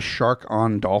of a shark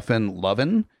on dolphin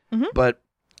lovin', but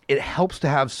it helps to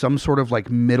have some sort of like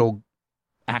middle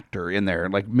actor in there,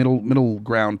 like middle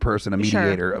ground person, a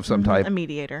mediator of some type. A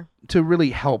mediator. To really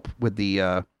help with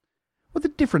the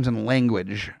difference in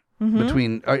language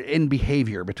between in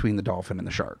behavior between the dolphin and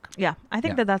the shark. Yeah, I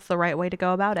think that's the right way to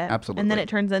go about it. Absolutely. And then it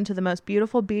turns into the most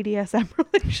beautiful BDSM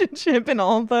relationship in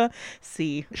all the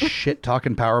sea. Shit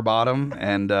talking power bottom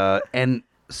and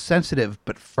sensitive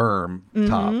but firm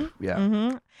top.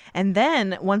 Yeah. And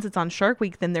then once it's on Shark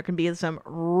Week, then there can be some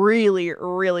really,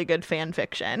 really good fan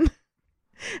fiction.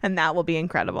 And that will be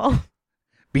incredible.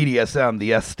 BDSM,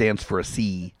 the S stands for a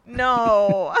C.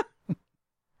 No.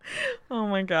 Oh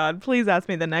my God. Please ask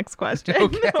me the next question.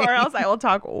 Okay. Or else I will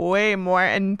talk way more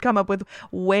and come up with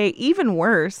way even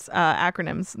worse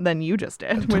acronyms than you just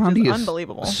did, which Tondi is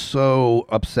unbelievable. So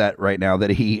upset right now that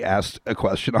he asked a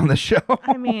question on the show.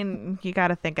 I mean, you got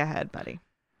to think ahead, buddy.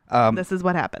 This is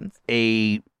what happens.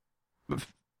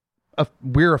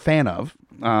 We're a fan of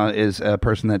is a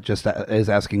person that just is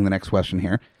asking the next question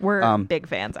here. We're big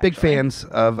fans. Actually. Big fans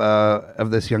of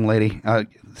this young lady.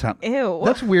 Ew,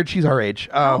 that's weird. She's our age.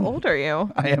 How old are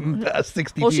you? I am a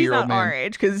 62-year-old Well, she's not man. our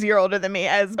age because you're older than me,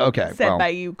 as said by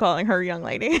you calling her young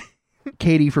lady.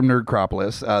 Katie from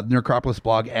Nerdcropolis, Nerdcropolis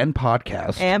blog and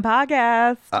podcast.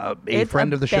 A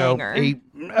friend of the banger. show.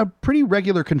 A pretty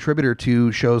regular contributor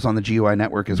to shows on the GUI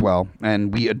network as well.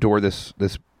 And we adore this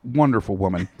wonderful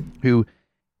woman who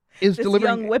is this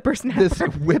delivering young whippersnapper. This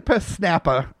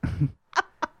whippersnapper.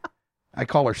 I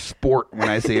call her Sport when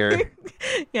I see her.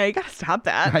 Yeah, you gotta stop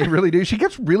that. I really do. She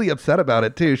gets really upset about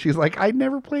it too. She's like, I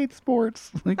never played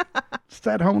sports. Like, just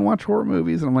at home and watch horror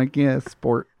movies. And I'm like, yeah,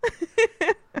 sport.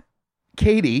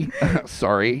 Katie,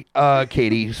 sorry.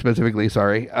 Katie, specifically,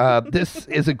 sorry. This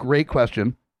is a great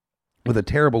question with a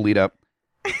terrible lead up.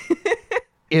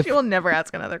 She will never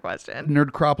ask another question.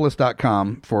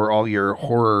 Nerdcropolis.com for all your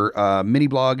horror mini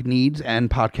blog needs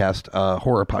and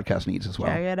horror podcast needs as well.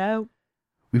 Check it out.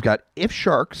 We've got If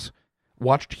Sharks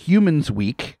watched Humans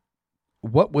Week,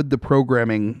 what would the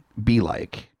programming be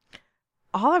like?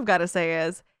 All I've got to say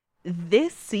is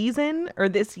this season or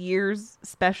this year's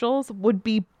specials would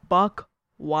be buck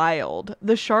wild.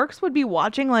 The sharks would be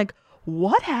watching like,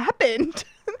 what happened?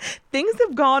 Things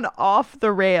have gone off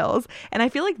the rails. And I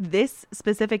feel like this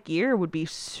specific year would be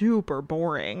super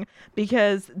boring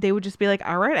because they would just be like,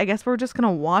 all right, I guess we're just going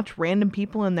to watch random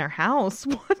people in their house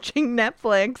watching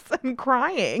Netflix and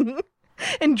crying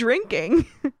and drinking.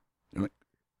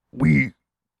 We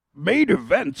made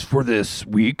events for this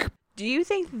week. Do you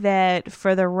think that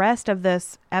for the rest of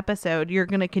this episode, you're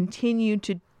going to continue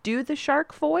to do the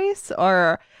shark voice?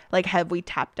 Or like, have we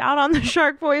tapped out on the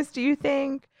shark voice, do you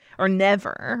think? Or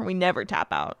never? We never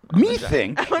tap out. Me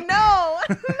think. Oh, no.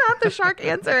 Not the shark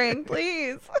answering,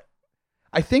 please.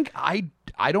 I think I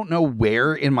don't know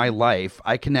where in my life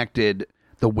I connected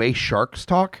the way sharks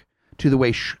talk to the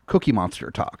way Cookie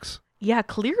Monster talks. Yeah,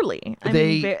 clearly. I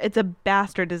mean, it's a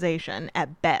bastardization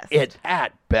at best.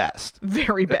 At best.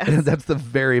 Very best. That's the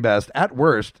very best. At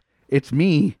worst, it's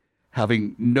me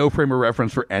having no frame of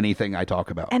reference for anything I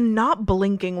talk about. And not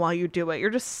blinking while you do it. You're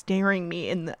just staring me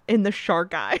in the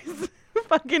shark eyes.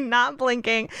 Fucking not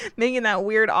blinking, making that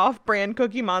weird off-brand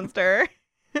Cookie Monster,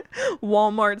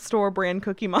 Walmart store brand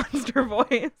Cookie Monster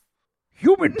voice.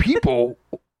 Human people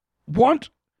want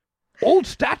old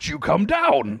statue come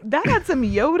down. That had some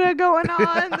Yoda going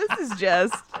on. This is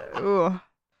just... Ooh.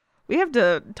 We have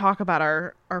to talk about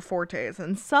our fortes,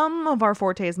 and some of our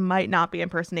fortes might not be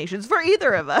impersonations for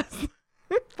either of us.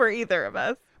 For either of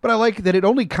us. But I like that it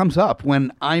only comes up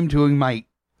when I'm doing my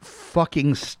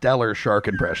fucking stellar shark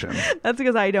impression. That's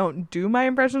because I don't do my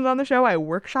impressions on the show. I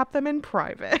workshop them in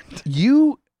private.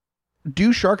 You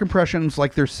do shark impressions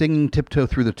like they're singing Tiptoe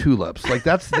Through the Tulips. Like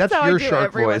that's your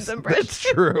shark voice. That's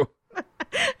true.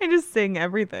 I just sing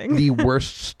everything. The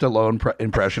worst Stallone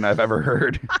impression I've ever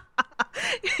heard.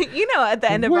 You know, at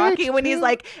the end of Rocky when he's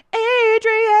like,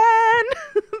 Adrian,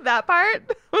 that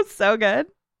part was so good.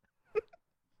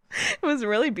 It was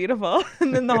really beautiful.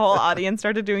 And then the whole audience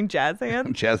started doing jazz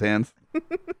hands. Jazz hands.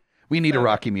 We need a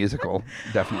Rocky musical.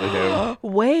 Definitely do.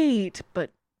 Wait,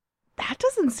 but that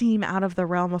doesn't seem out of the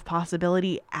realm of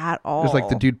possibility at all. There's like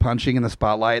the dude punching in the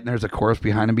spotlight and there's a chorus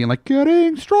behind him being like,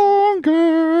 getting stronger.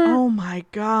 Oh my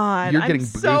God. You're getting I'm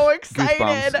so excited.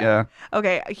 Goosebumps. Yeah.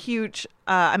 Okay,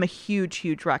 I'm a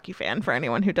huge Rocky fan for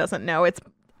anyone who doesn't know. It's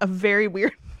a very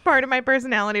weird part of my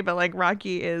personality, but like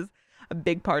Rocky is a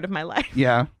big part of my life.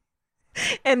 Yeah.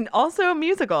 And also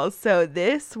musicals. So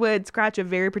this would scratch a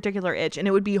very particular itch and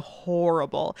it would be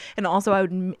horrible. And also I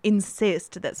would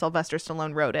insist that Sylvester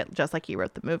Stallone wrote it just like he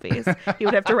wrote the movies. He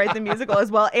would have to write the musical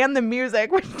as well and the music,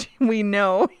 which we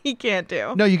know he can't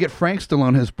do. No, you get Frank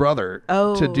Stallone, his brother,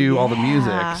 to do all the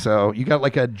music. So you got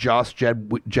like a Joss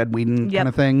Jed Whedon kind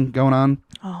of thing going on.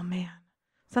 Oh, man.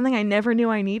 Something I never knew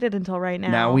I needed until right now.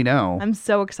 Now we know. I'm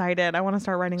so excited. I want to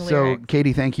start writing So, lyrics.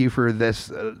 Katie, thank you for this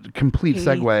complete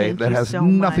segue that has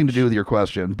nothing to do with your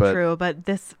question. But true, but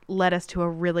this led us to a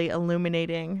really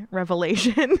illuminating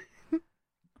revelation.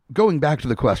 Going back to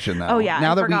the question, though. Oh, yeah.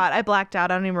 I forgot. I blacked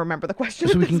out. I don't even remember the question.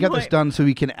 So we can get this done so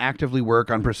we can actively work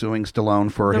on pursuing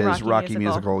Stallone for his Rocky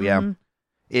musical. Mm-hmm. Yeah.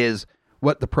 Is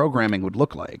what the programming would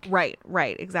look like. Right,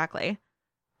 exactly.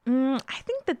 I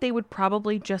think that they would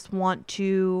probably just want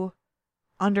to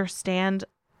understand.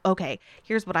 Okay,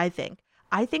 here's what I think.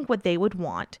 I think what they would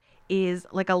want is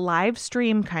like a live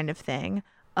stream kind of thing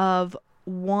of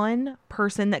one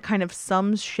person that kind of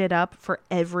sums shit up for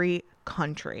every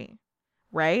country,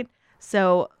 right?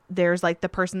 So there's like the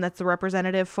person that's the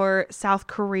representative for South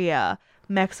Korea,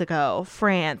 Mexico,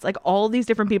 France, like all these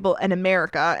different people in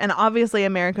America. And obviously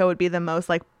America would be the most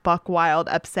like buck wild,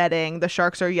 upsetting. The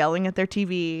sharks are yelling at their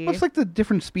TV. Well, it's like the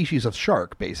different species of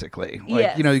shark, basically.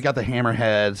 Like, you know, you got the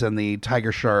hammerheads and the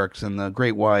tiger sharks and the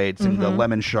great whites and the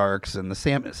lemon sharks and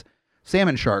the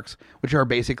salmon sharks, which are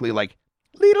basically like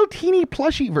little teeny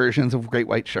plushy versions of great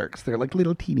white sharks. They're like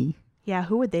little teeny. Yeah,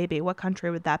 who would they be? What country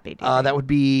would that be? That would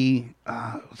be,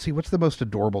 let's see, what's the most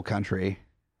adorable country?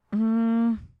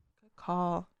 Good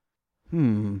call.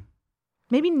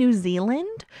 Maybe New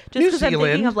Zealand? Just because I'm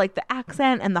thinking of like the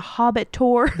accent and the Hobbit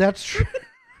tour. That's true.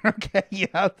 Okay,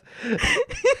 yeah.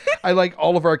 I like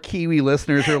all of our Kiwi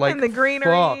listeners are like, and the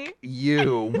greenery. Fuck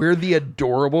you. We're the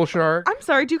adorable shark. I'm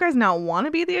sorry, do you guys not want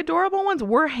to be the adorable ones?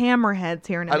 We're hammerheads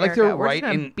here in America. I like they're We're right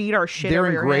just gonna in beat our shit. They're over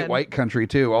in your great head. white country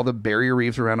too. All the barrier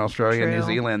reefs around Australia and New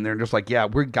Zealand. They're just like, yeah,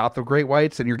 we got the great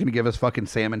whites, and you're gonna give us fucking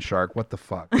salmon shark. What the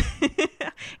fuck?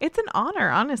 It's an honor,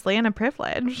 honestly, and a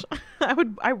privilege.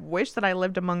 I wish that I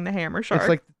lived among the hammer sharks. It's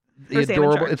like the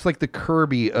adorable. It's like the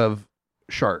Kirby of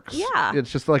sharks. Yeah. It's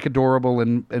just like adorable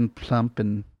and plump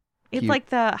and cute. It's like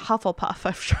the Hufflepuff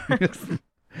of sharks.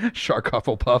 Shark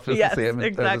Hufflepuff is yes, the salmon.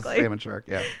 Exactly. Salmon shark.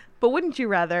 Yeah. But wouldn't you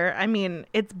rather? I mean,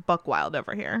 it's buck wild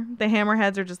over here. The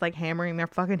hammerheads are just like hammering their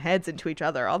fucking heads into each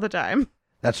other all the time.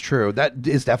 That's true. That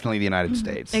is definitely the United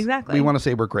States. Exactly. We want to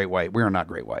say we're great white. We are not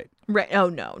great white. Right. Oh,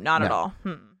 no, not at all.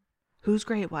 Who's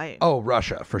great white? Oh,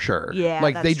 Russia, for sure. Yeah,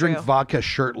 like that's they drink true. vodka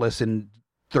shirtless in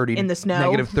the snow.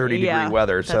 negative 30 degree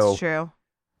weather. That's true.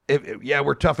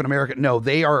 We're tough in America. No,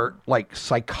 they are like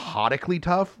psychotically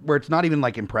tough, where it's not even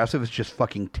like impressive. It's just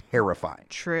fucking terrifying.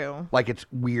 True. Like it's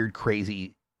weird,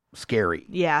 crazy, scary.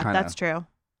 Yeah, kinda. that's true.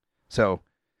 So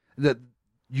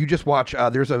you just watch,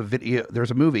 there's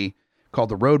a movie called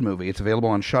The Road Movie. It's available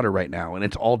on Shudder right now, and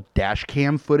it's all dash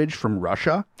cam footage from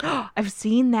Russia. I've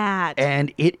seen that.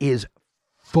 And it is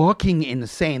fucking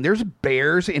insane. There's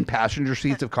bears in passenger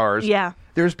seats of cars. Yeah.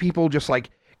 There's people just like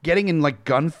getting in like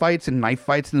gunfights and knife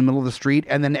fights in the middle of the street,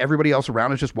 and then everybody else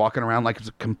around is just walking around like it's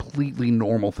a completely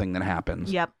normal thing that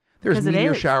happens. Yep. There's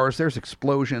meteor showers, there's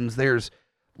explosions, there's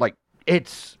like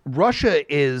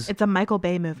Russia is... It's a Michael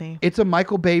Bay movie. It's a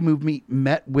Michael Bay movie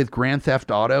met with Grand Theft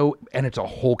Auto, and it's a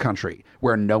whole country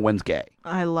where no one's gay.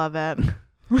 I love it.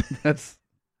 That's...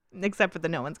 Except for the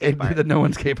no one's gay part. The no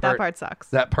one's gay part. That part sucks.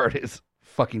 That part is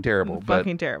fucking terrible.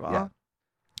 Fucking terrible.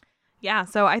 Yeah,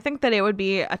 so I think that it would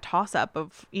be a toss-up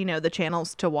of, the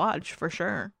channels to watch for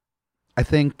sure. I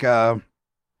think then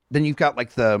you've got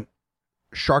like the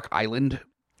Shark Island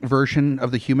version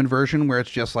of the human version, where it's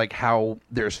just like how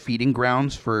there's feeding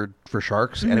grounds for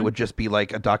sharks, and it would just be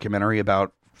like a documentary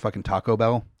about fucking Taco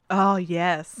Bell. Oh,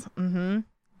 yes. Mm-hmm.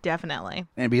 Definitely. And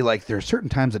it'd be like there's certain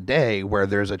times a day where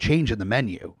there's a change in the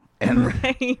menu, and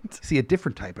see a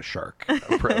different type of shark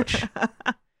approach.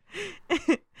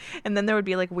 And then there would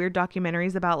be like weird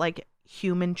documentaries about like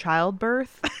human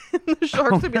childbirth. The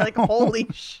sharks would be like, holy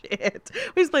shit.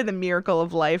 We just played the Miracle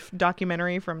of Life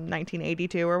documentary from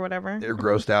 1982 or whatever. They're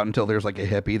grossed out until there's like a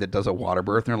hippie that does a water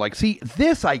birth, and they're like, see,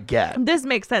 this I get. This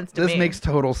makes sense to me. This makes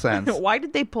total sense. Why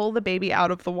did they pull the baby out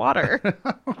of the water?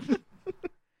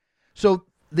 So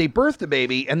they birth the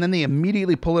baby, and then they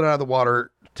immediately pull it out of the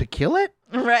water to kill it?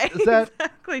 Right. Is that...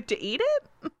 Exactly. To eat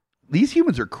it? These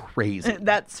humans are crazy.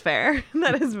 That's fair.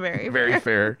 That is very fair. Very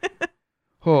fair.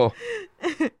 Oh.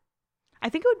 I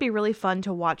think it would be really fun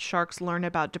to watch sharks learn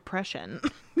about depression,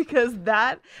 because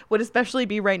that would especially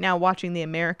be right now watching the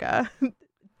America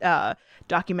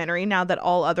documentary, now that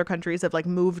all other countries have like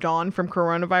moved on from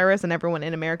coronavirus and everyone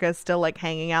in America is still like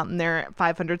hanging out in their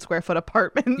 500 square foot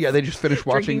apartments. Yeah, they just finished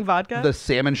watching vodka. The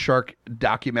salmon shark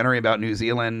documentary about New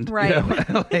Zealand. Right.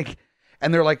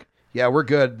 And they're like, yeah, we're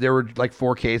good. There were like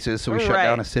 4 cases, so we shut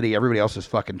down a city. Everybody else is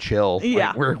fucking chill.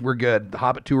 Yeah. Like, we're good. The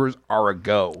Hobbit tours are a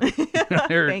go.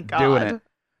 They're Thank God. doing it.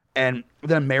 And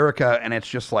then America, and it's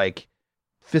just like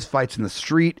fist fights in the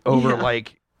street over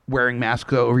like wearing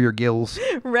masks over your gills.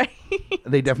 Right.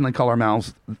 They definitely call our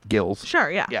mouths gills.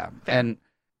 Sure, yeah. Yeah. Fair. And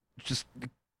just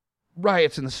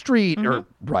riots in the street, or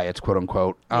riots, quote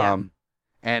unquote.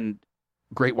 And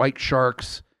great white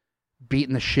sharks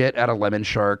beating the shit out of lemon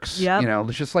sharks. Yep.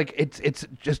 It's just like it's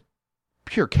just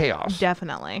pure chaos.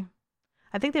 Definitely.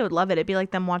 I think they would love it. It'd be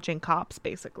like them watching Cops,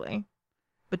 basically,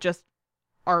 but just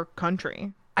our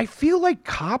country. I feel like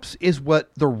Cops is what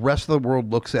the rest of the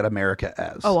world looks at America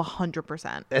as. Oh,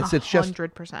 100%. It's just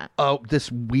 100%.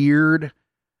 This weird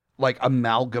like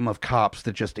amalgam of cops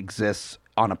that just exists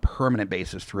on a permanent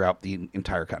basis throughout the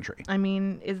entire country. I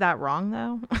mean, is that wrong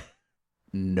though?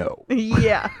 No.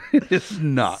 Yeah. It's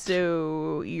not.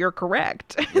 So you're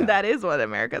correct. Yeah. That is what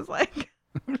America's like.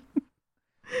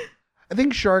 I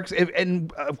think sharks,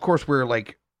 and of course we're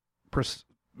like,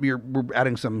 we're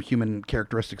adding some human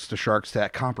characteristics to sharks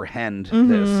that comprehend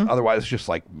this. Otherwise, it's just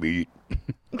like meat.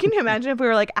 Can you imagine if we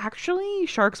were like, actually,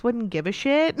 sharks wouldn't give a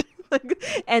shit? Like,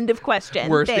 end of question.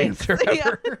 Worst Thanks. answer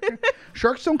ever. Yeah.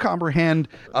 Sharks don't comprehend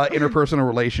interpersonal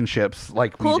relationships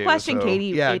like we do. Cool question, so, Katie,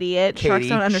 you yeah, idiot. Katie, Sharks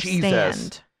don't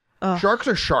understand. Jesus. Sharks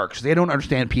are sharks. They don't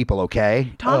understand people,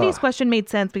 okay? Tommy's question made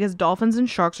sense because dolphins and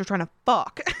sharks are trying to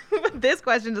fuck. But this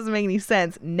question doesn't make any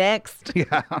sense. Next.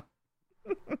 Yeah.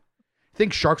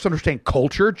 Think sharks understand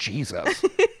culture? Jesus.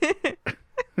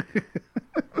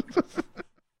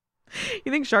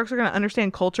 You think sharks are going to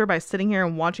understand culture by sitting here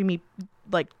and watching me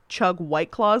like chug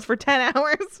White Claws for 10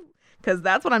 hours? Because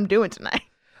that's what I'm doing tonight.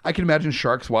 I can imagine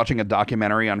sharks watching a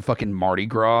documentary on fucking Mardi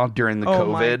Gras during the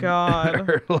COVID. My God.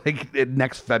 Or like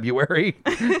next February.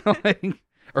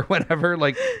 Or whenever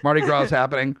like Mardi Gras is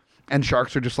happening and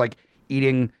sharks are just like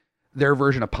eating their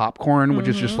version of popcorn, which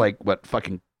is just like what,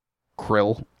 fucking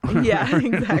krill. Yeah,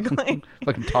 exactly.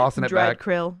 Fucking tossing it Dried back.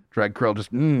 krill. Dried krill,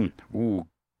 just ooh,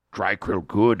 dry krill,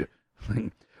 good.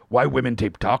 Why women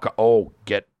tape taco? Oh,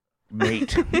 get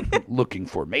mate. Looking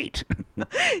for mate.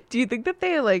 Do you think that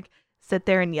they like sit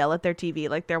there and yell at their TV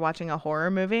like they're watching a horror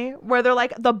movie, where they're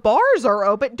like, the bars are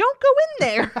open, don't go in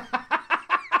there.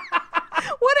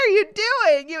 What are you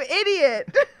doing, you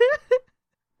idiot?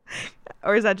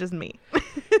 Or is that just me?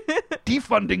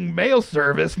 Defunding mail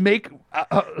service make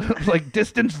like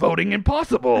distance voting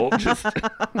impossible. Just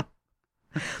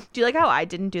Do you like how I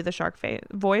didn't do the shark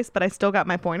voice, but I still got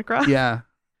my point across? Yeah.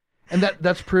 And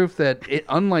that's proof that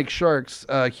unlike sharks,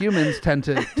 humans tend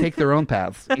to take their own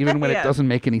paths, even when it doesn't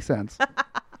make any sense.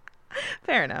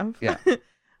 Fair enough. Yeah.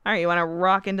 All right, you want to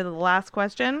rock into the last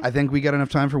question? I think we got enough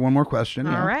time for one more question.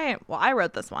 All right. Well, I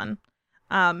wrote this one.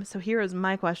 So here is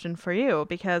my question for you,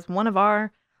 because one of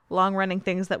our long-running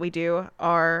things that we do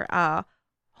are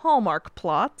Hallmark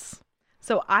plots.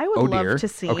 So I would love to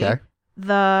see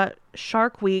the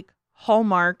Shark Week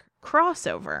Hallmark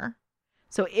crossover.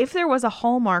 So if there was a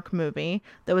Hallmark movie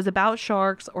that was about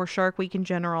sharks or Shark Week in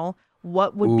general,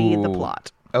 what would be the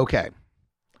plot? Okay.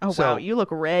 Oh, wow. You look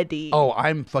ready. Oh,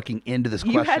 I'm fucking into this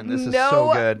question. This is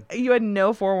so good. You had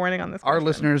no forewarning on this question. Our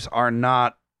listeners are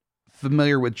not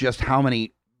familiar with just how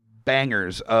many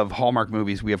bangers of Hallmark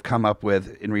movies we have come up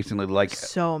with in recently. Like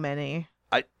so many.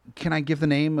 Can I give the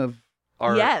name of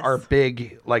our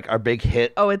big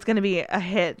hit? Oh, it's going to be a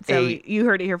hit. So you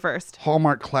heard it here first.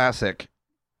 Hallmark classic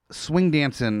swing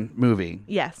dancing movie.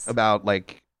 Yes. About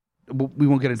we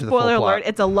won't get into the full plot. Spoiler alert,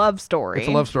 it's a love story. It's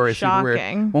a love story.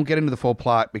 Shocking. Won't get into the full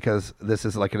plot because this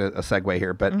is like a segue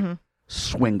here, but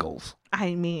Swingles.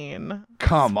 I mean,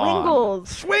 come on.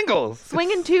 Swingles.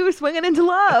 Swinging into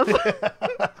love.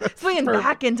 Swinging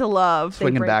back into love.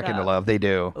 Swinging back into love. They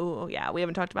do. Oh, yeah. We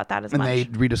haven't talked about that as much. And they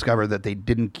rediscover that they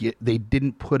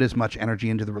didn't put as much energy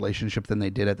into the relationship than they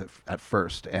did at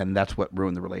first. And that's what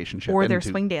ruined the relationship. Or their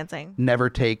swing dancing. Never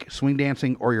take swing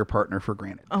dancing or your partner for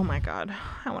granted. Oh, my God.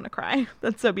 I want to cry.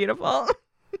 That's so beautiful.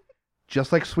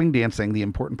 Just like swing dancing, the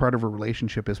important part of a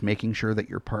relationship is making sure that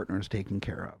your partner is taken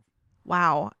care of.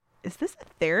 Wow. Is this a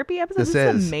therapy episode? This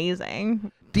is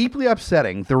amazing. Deeply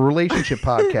Upsetting, the relationship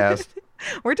podcast.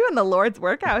 We're doing the Lord's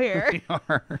work out here. We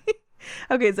are.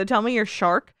 Okay, so tell me your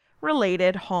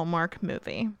shark-related Hallmark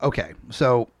movie. Okay,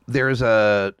 so there's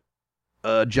a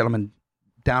gentleman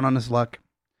down on his luck,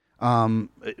 down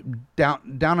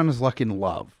on his luck in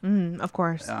love. Of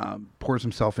course. Pours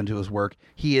himself into his work.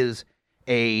 He is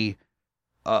a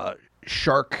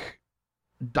shark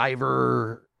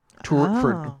diver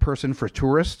for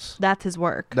tourists. That's his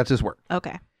work. That's his work.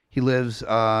 Okay. He lives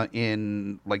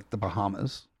in like the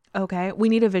Bahamas. Okay. We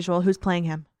need a visual. Who's playing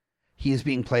him? He is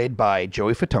being played by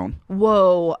Joey Fatone.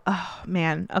 Whoa. Oh,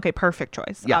 man. Okay. Perfect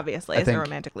choice. Yeah, obviously. As a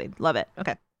romantic lead. Love it.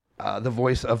 Okay. The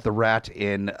voice of the rat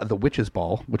in The Witch's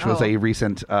Ball, which was a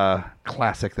recent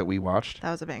classic that we watched.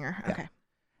 That was a banger. Okay.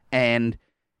 And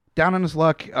down on his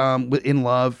luck, in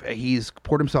love, he's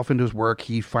poured himself into his work.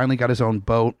 He finally got his own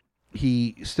boat.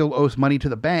 He still owes money to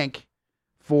the bank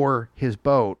for his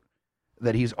boat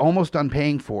that he's almost done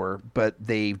paying for, but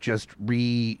they've just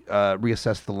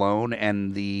reassessed the loan,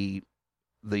 and the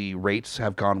rates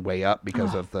have gone way up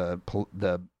because of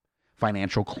the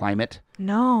financial climate.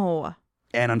 No.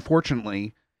 And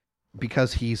unfortunately,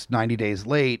 because he's 90 days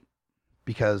late,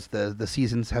 because the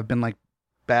seasons have been like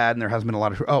bad and there hasn't been a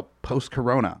lot of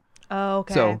post-corona. Oh,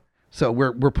 okay. So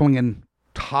we're pulling in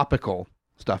topical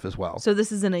stuff as well. So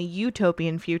this is in a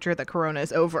utopian future that corona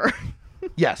is over.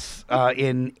 Yes,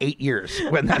 in 8 years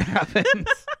when that happens.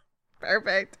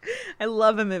 Perfect. I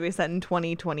love a movie set in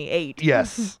 2028.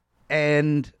 Yes.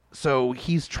 And so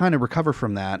he's trying to recover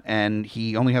from that, and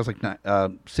he only has like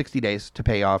 60 days to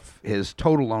pay off his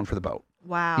total loan for the boat.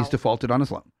 Wow. He's defaulted on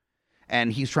his loan.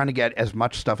 And he's trying to get as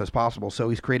much stuff as possible, so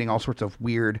he's creating all sorts of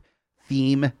weird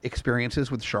theme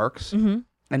experiences with sharks. Mm-hmm.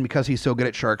 And because he's so good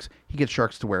at sharks, he gets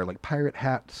sharks to wear like pirate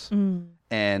hats.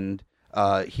 And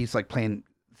he's like playing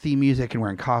theme music and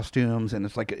wearing costumes. And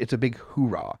it's a big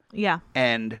hoorah. Yeah.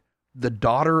 And the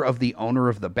daughter of the owner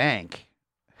of the bank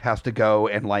has to go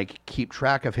and like keep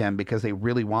track of him because they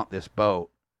really want this boat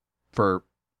for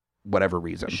whatever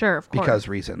reason. Sure, of course. Because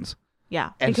reasons. Yeah.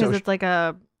 And because it's like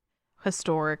a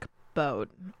historic boat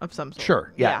of some sort.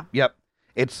 Sure. Yeah. Yep.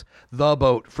 It's the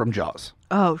boat from Jaws.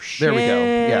 Oh, shit. There we go.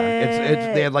 Yeah.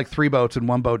 It's they had like 3 boats and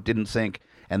one boat didn't sink,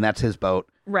 and that's his boat.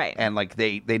 Right. And like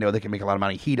they know they can make a lot of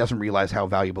money. He doesn't realize how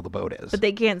valuable the boat is. But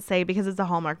they can't say, because it's a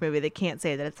Hallmark movie, they can't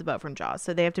say that it's the boat from Jaws.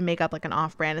 So they have to make up like an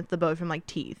off-brand. It's the boat from like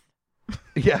Teeth.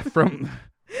 Yeah, from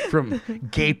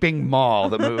Gaping Maw,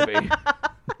 the movie.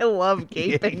 I love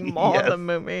Gaping Maw, the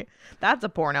movie. That's a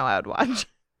porno I would watch.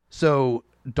 So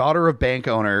daughter of bank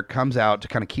owner comes out to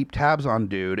kind of keep tabs on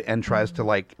dude and tries to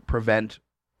like prevent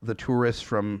the tourists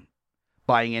from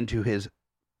buying into his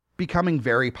becoming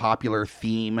very popular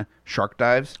theme shark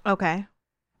dives. Okay.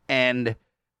 And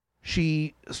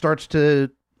she starts to,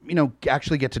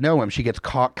 actually get to know him. She gets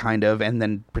caught kind of, and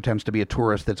then pretends to be a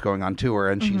tourist that's going on tour.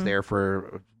 And she's there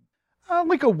for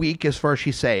like a week, as far as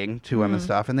she's saying to him and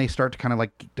stuff. And they start to kind of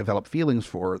like develop feelings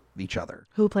for each other.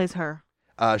 Who plays her?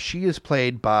 She is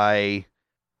played by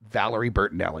Valerie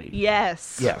Bertinelli.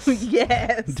 Yes. Yes.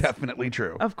 Yes. Definitely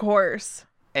true. Of course.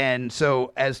 And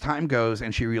so as time goes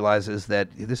and she realizes that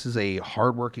this is a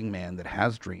hardworking man that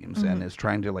has dreams and is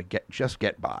trying to like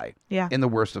get by in the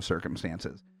worst of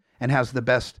circumstances and has the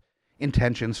best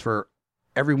intentions for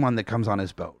everyone that comes on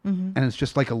his boat. And it's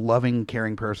just like a loving,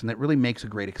 caring person that really makes a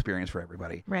great experience for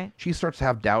everybody. Right. She starts to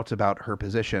have doubts about her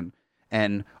position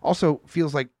and also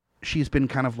feels like she's been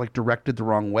kind of like directed the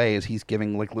wrong way as he's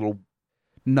giving like little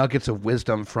nuggets of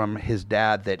wisdom from his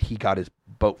dad that he got his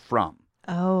boat from.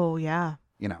 Oh, yeah.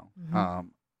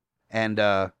 And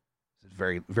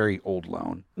very, very old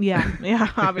loan.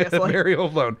 Yeah, obviously. Very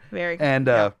old loan. Very.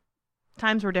 And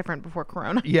times were different before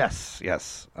Corona. Yes.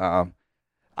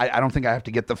 I don't think I have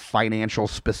to get the financial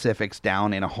specifics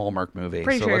down in a Hallmark movie.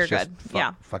 Pretty so sure let's you're just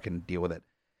good. fucking deal with it.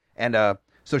 And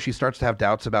so she starts to have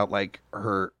doubts about like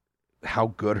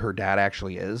how good her dad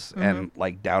actually is, and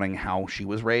like doubting how she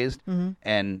was raised,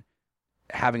 and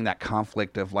having that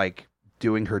conflict of like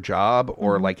doing her job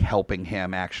or like helping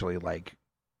him actually like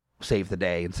save the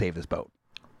day and save his boat.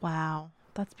 Wow,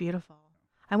 that's beautiful.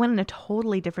 I went in a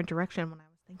totally different direction when I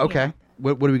was thinking. Okay,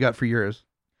 what do we got for yours?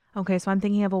 Okay, so I'm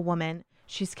thinking of a woman.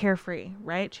 She's carefree,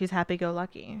 right? She's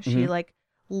happy-go-lucky. She like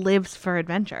lives for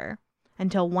adventure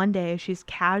until one day she's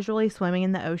casually swimming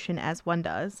in the ocean as one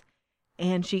does,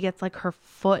 and she gets like her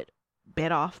foot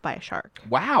bit off by a shark.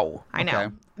 Wow. I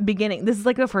know. Beginning. This is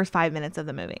like the first 5 minutes of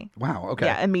the movie. Wow. Okay.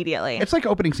 Yeah, immediately. It's like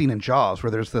opening scene in Jaws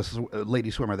where there's this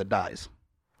lady swimmer that dies.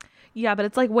 Yeah, but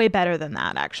it's like way better than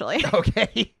that, actually.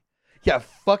 Okay. Yeah,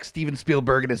 fuck Steven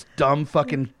Spielberg and his dumb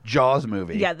fucking Jaws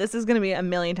movie. Yeah, this is going to be a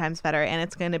million times better, and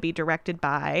it's going to be directed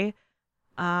by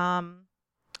Tommy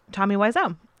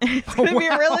Wiseau. It's going to be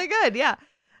really good, yeah.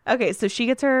 Okay, so she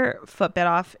gets her foot bit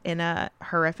off in a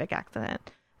horrific accident,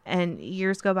 and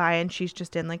years go by, and she's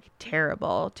just in like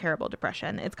terrible, terrible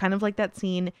depression. It's kind of like that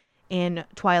scene in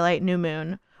Twilight New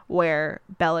Moon where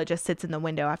Bella just sits in the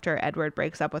window after Edward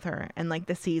breaks up with her, and like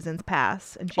the seasons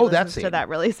pass, and she listens to that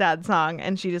really sad song,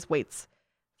 and she just waits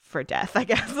for death, I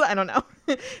guess. I don't know.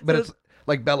 But it's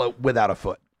like Bella without a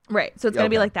foot. Right. So it's going to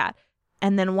be like that.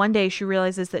 And then one day she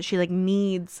realizes that she like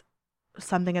needs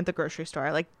something at the grocery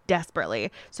store, like desperately.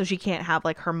 So she can't have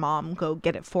like her mom go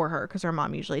get it for her because her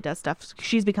mom usually does stuff.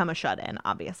 She's become a shut-in,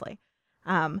 obviously.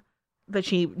 But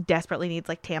she desperately needs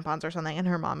like tampons or something, and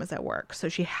her mom is at work. So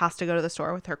she has to go to the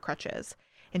store with her crutches.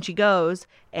 And she goes,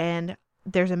 and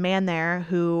there's a man there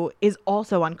who is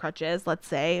also on crutches, let's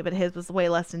say, but his was way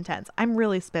less intense. I'm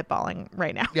really spitballing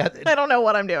right now. Yeah, I don't know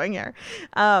what I'm doing here.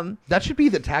 That should be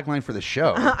the tagline for the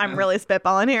show. I'm really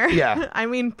spitballing here. Yeah. I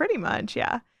mean, pretty much,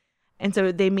 yeah. And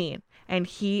so they meet, and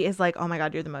he is like, oh my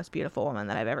God, you're the most beautiful woman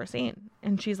that I've ever seen.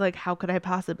 And she's like, how could I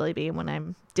possibly be when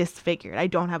I'm disfigured? I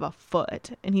don't have a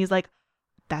foot. And he's like,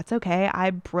 that's okay.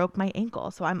 I broke my ankle,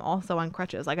 so I'm also on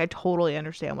crutches. Like, I totally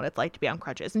understand what it's like to be on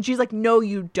crutches. And she's like, no,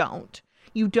 you don't.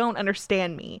 You don't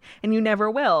understand me, and you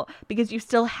never will, because you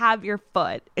still have your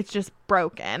foot. It's just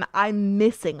broken. I'm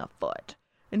missing a foot.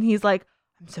 And he's like,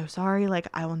 I'm so sorry. Like,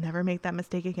 I will never make that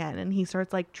mistake again. And he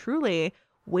starts like truly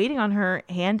waiting on her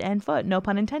hand and foot. No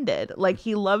pun intended. Like,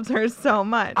 he loves her so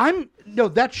much. No,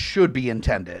 that should be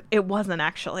intended. It wasn't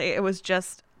actually. It was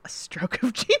just a stroke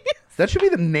of genius. That should be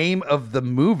the name of the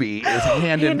movie, is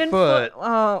Hand and Foot.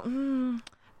 Oh,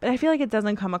 but I feel like it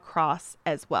doesn't come across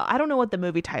as well. I don't know what the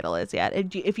movie title is yet.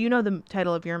 If you know the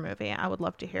title of your movie, I would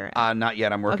love to hear it. Not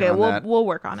yet. I'm working on that. Okay, we'll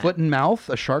work on it. Foot and Mouth,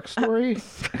 a shark story?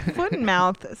 Foot and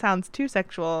Mouth sounds too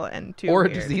sexual and too Or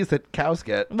weird. a disease that cows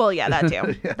get. Well, yeah, that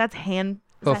too. Yeah. That's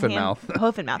hoof and mouth.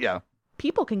 Hoof and mouth. Yeah.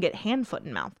 People can get hand, foot,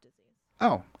 and mouth disease.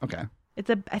 Oh, okay.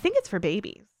 I think it's for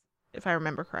babies, if I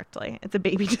remember correctly. It's a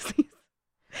baby disease.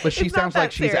 But she sounds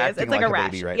like she's acting like a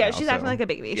baby right now. Yeah, she's acting like a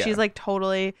baby. Yeah. She's like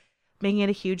totally making it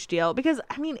a huge deal because,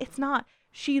 I mean, it's not,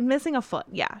 she's missing a foot.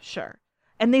 Yeah, sure.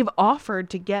 And they've offered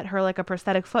to get her like a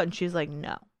prosthetic foot, and she's like,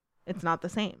 no, it's not the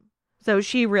same. So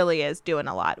she really is doing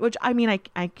a lot, which, I mean,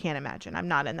 I can't imagine. I'm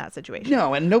not in that situation.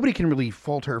 No, and nobody can really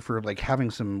fault her for like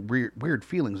having some weird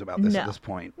feelings about this at this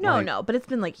point. No, but it's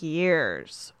been like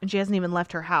years, and she hasn't even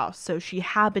left her house. So she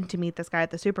happened to meet this guy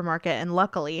at the supermarket, and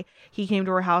luckily he came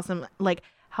to her house and like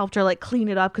helped her like clean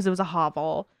it up because it was a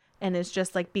hovel, and is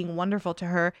just like being wonderful to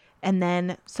her. And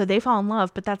then so they fall in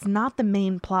love, but that's not the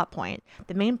main plot point.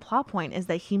 The main plot point is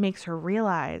that he makes her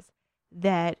realize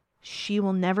that she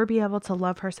will never be able to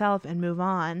love herself and move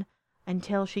on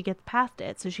until she gets past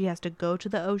it. So she has to go to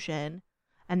the ocean.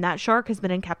 And that shark has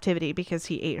been in captivity because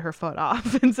he ate her foot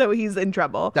off. And so he's in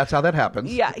trouble. That's how that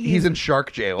happens. Yeah. He's in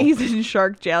shark jail. He's in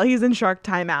shark jail. He's in shark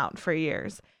timeout for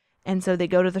years. And so they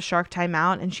go to the shark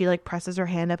timeout and she like presses her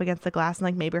hand up against the glass and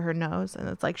like maybe her nose. And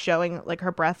it's like showing like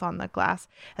her breath on the glass.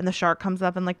 And the shark comes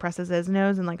up and like presses his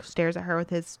nose and like stares at her with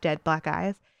his dead black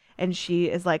eyes. And she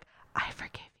is like, I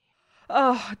forgive you.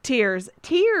 Oh, tears.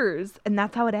 And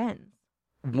that's how it ends.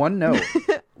 One note.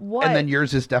 What? And then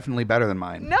yours is definitely better than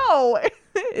mine. No,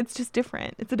 it's just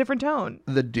different. It's a different tone.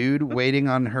 The dude waiting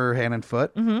on her hand and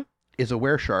foot is a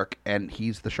were-shark, and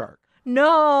he's the shark.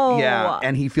 No. Yeah,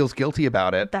 and he feels guilty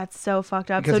about it. That's so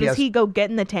fucked up. Because So does he go get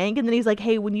in the tank, and then he's like,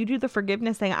 hey, when you do the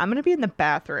forgiveness thing, I'm going to be in the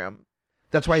bathroom.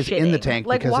 That's why he's in the tank,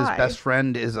 Like, because why? his best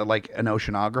friend is like an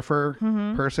oceanographer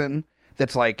person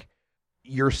that's like,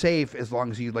 you're safe as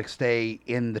long as you like stay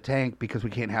in the tank because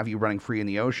we can't have you running free in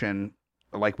the ocean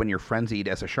like when you're frenzied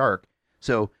as a shark.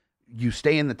 So you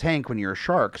stay in the tank when you're a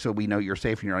shark so we know you're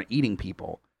safe and you're not eating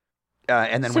people.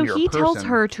 And then when you're a person... So he tells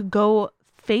her to go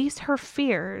face her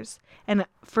fears and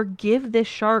forgive this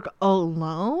shark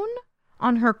alone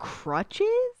on her crutches?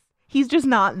 He's just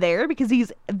not there because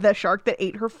he's the shark that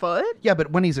ate her foot? Yeah,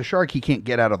 but when he's a shark, he can't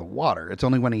get out of the water. It's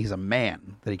only when he's a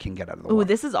man that he can get out of the water. Ooh,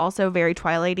 this is also very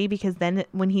Twilighty because then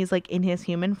when he's like in his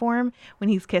human form, when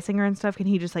he's kissing her and stuff, can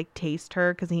he just like taste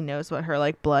her because he knows what her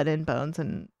like blood and bones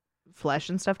and flesh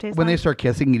and stuff tastes when like? they start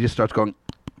kissing, he just starts going...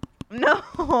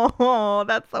 No,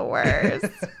 that's the worst.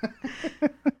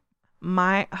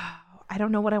 I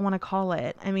don't know what I want to call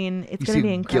it. I mean, it's going to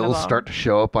be incredible. Gills start to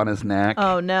show up on his neck.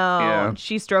 Oh, no. Yeah.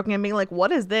 She's stroking him being like,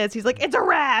 what is this? He's like, it's a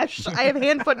rash. I have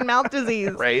hand, foot, and mouth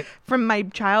disease Right? from my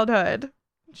childhood.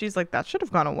 She's like, that should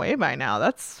have gone away by now.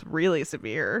 That's really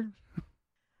severe.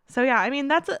 So, yeah, I mean,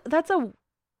 that's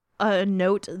a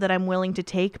note that I'm willing to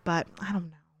take, but I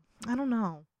don't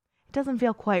know. It doesn't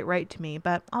feel quite right to me,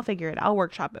 but I'll figure it out. I'll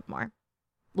workshop it more.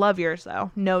 Love yours,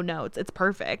 though. No notes. It's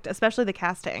perfect, especially the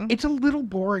casting. It's a little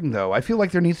boring, though. I feel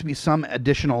like there needs to be some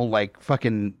additional, like,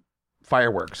 fucking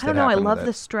fireworks. I don't know. I love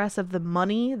the stress of the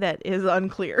money that is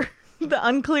unclear. The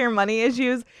unclear money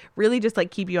issues really just, like,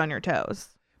 keep you on your toes.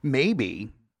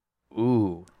 Maybe.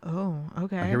 Ooh. Oh,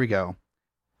 okay. Here we go.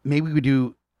 Maybe we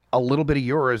do a little bit of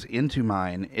yours into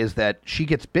mine is that she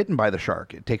gets bitten by the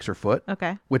shark. It takes her foot.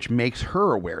 Okay. Which makes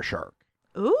her a were-shark.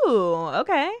 Ooh,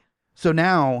 okay. So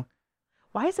now...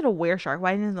 Why is it a were-shark?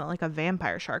 Why isn't it like a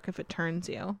vampire shark if it turns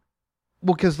you?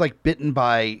 Well, because like bitten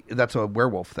by, that's a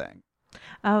werewolf thing.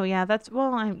 Oh, yeah.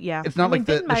 Yeah. It's not like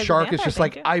the shark is just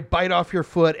like, I bite off your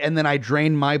foot and then I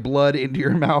drain my blood into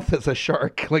your mouth as a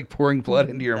shark, like pouring blood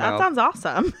into your mouth. That sounds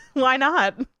awesome. Why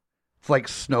not? It's like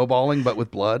snowballing, but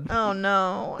with blood. Oh,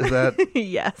 no. Is that?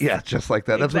 Yes. Yeah, just like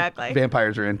that. That's exactly what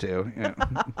vampires are into.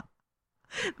 Yeah.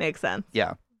 Makes sense.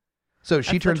 Yeah. So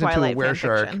she turns into a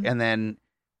were-shark and then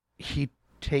he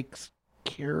takes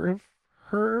care of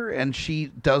her and she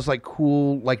does like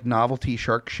cool like novelty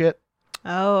shark shit.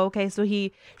 Oh, okay. So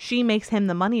she makes him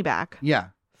the money back. Yeah.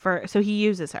 So he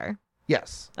uses her.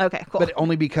 Yes. Okay, cool. But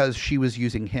only because she was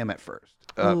using him at first.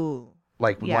 Ooh.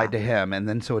 Like lied to him, and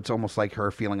then so it's almost like her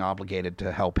feeling obligated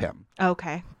to help him.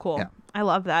 Okay, cool. Yeah. I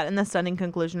love that. And the stunning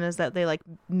conclusion is that they like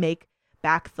make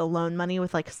back the loan money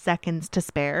with like seconds to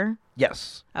spare.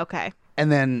 Yes. Okay.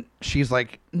 And then she's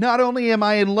like, not only am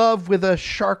I in love with a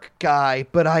shark guy,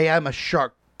 but I am a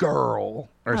shark girl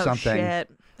or something.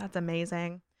 Shit. That's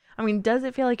amazing. I mean, does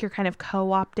it feel like you're kind of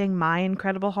co-opting my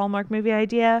incredible Hallmark movie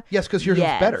idea? Yes, because yours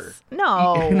was better.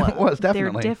 No. It was,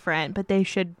 definitely. They're different, but they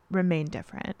should remain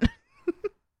different.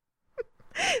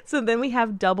 So then we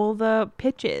have double the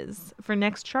pitches for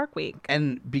next Shark Week.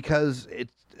 And because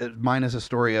mine is a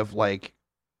story of like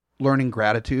learning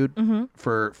gratitude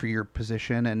for your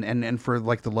position and for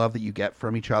like the love that you get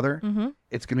from each other.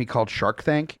 It's going to be called Shark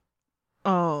Thank.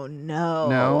 Oh, no.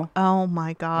 No? Oh,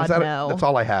 my God, no. That's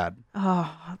all I had.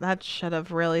 Oh, that should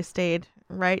have really stayed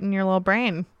right in your little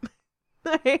brain.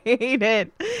 I hate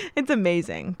it. It's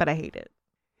amazing, but I hate it.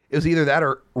 It was either that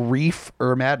or Reef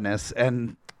or Madness,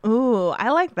 and... Ooh, I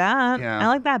like that. Yeah. I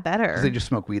like that better. Because they just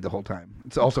smoke weed the whole time.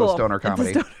 It's also a stoner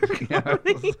comedy. It's a stoner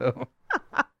comedy. Yeah, so.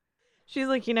 She's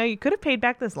like, you could have paid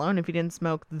back this loan if you didn't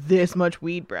smoke this much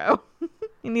weed, bro.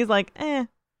 And he's like,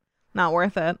 not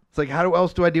worth it. It's like, how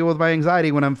else do I deal with my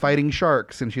anxiety when I'm fighting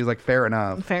sharks? And she's like, fair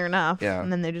enough. Fair enough. Yeah.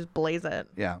 And then they just blaze it.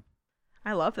 Yeah.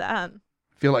 I love that.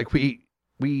 I feel like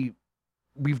we've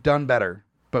done better,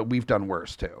 but we've done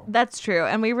worse too. That's true.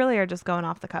 And we really are just going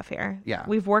off the cuff here. Yeah.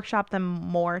 We've workshopped them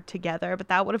more together, but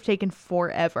that would have taken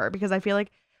forever because I feel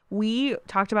like we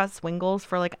talked about Swingles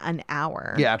for like an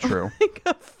hour. Yeah, true. Like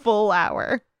a full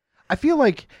hour. I feel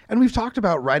like, and we've talked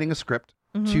about writing a script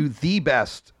to the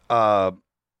best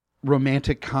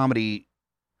romantic comedy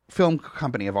film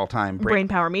company of all time.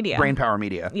 Brainpower Media. Brainpower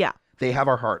Media. Yeah. They have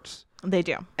our hearts. They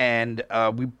do. And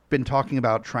we've been talking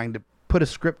about trying to put a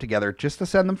script together just to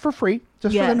send them for free,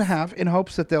 just for them to have, in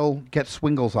hopes that they'll get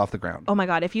Swingles off the ground. Oh my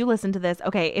God, if you listen to this,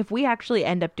 okay, if we actually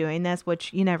end up doing this,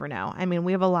 which you never know. I mean,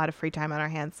 we have a lot of free time on our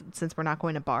hands since we're not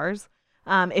going to bars.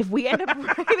 If we end up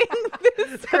writing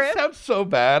this script. That sounds so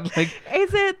bad. Like,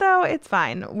 is it though? It's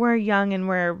fine. We're young and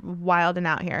we're wild and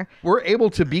out here. We're able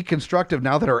to be constructive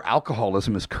now that our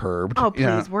alcoholism is curbed. Oh,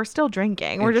 please. We're still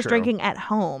drinking. We're just drinking at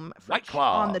home. White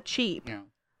Claw. On the cheap. Yeah.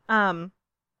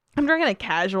 I'm drinking a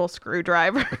casual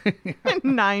screwdriver at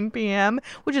 9 p.m.,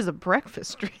 which is a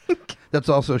breakfast drink. That's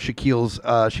also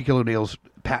Shaquille O'Neal's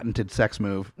patented sex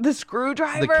move. The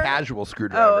screwdriver? The casual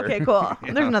screwdriver. Oh, okay, cool.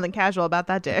 There's nothing casual about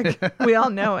that dick. We all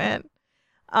know it.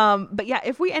 But yeah,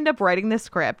 if we end up writing this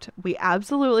script, we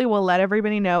absolutely will let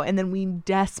everybody know. And then we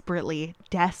desperately,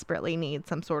 desperately need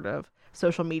some sort of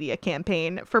social media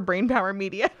campaign for Brainpower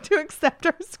Media to accept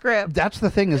our script. That's the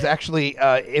thing is actually,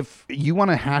 if you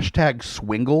want to hashtag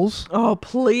Swingles. Oh,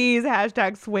 please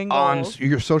hashtag Swingles. On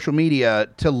your social media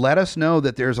to let us know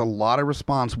that there's a lot of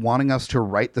response wanting us to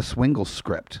write the Swingles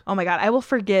script. Oh my God, I will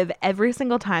forgive every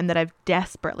single time that I've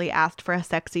desperately asked for a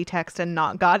sexy text and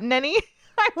not gotten any.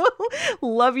 I will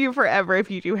love you forever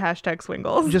if you do hashtag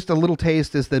Swingles. Just a little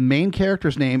taste is the main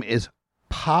character's name is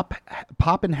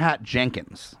Poppin' Hat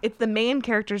Jenkins. It's the main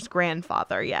character's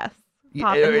grandfather, yes.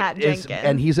 Poppin' Hat Jenkins.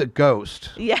 And he's a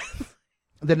ghost. Yes.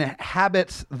 Then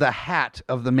inhabits the hat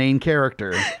of the main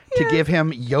character to give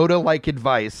him Yoda-like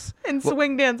advice. And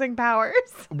swing dancing powers.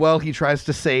 Well, he tries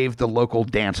to save the local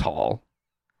dance hall.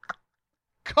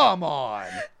 Come on.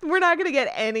 We're not going to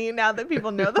get any now that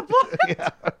people know the plot. Yeah.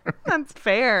 That's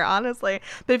fair, honestly.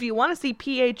 But if you want to see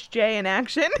PHJ in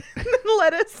action, then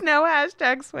let us know.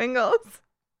 Hashtag Swingles.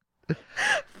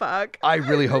 Fuck. I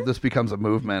really hope this becomes a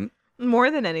movement. More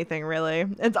than anything, really.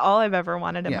 It's all I've ever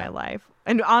wanted in my life.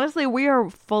 And honestly, we are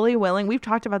fully willing. We've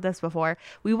talked about this before.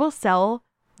 We will sell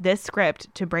this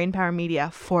script to Brainpower Media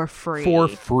for free. For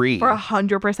free. For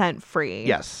 100% free.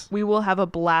 Yes. We will have a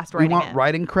blast writing it. We want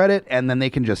writing credit, and then they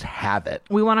can just have it.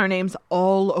 We want our names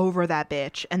all over that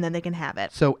bitch, and then they can have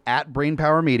it. So at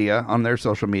Brainpower Media on their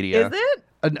social media. Is it?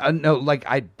 No,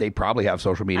 they probably have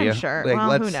social media. I'm sure. Like,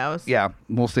 well, who knows? Yeah,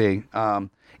 we'll see.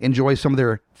 Enjoy some of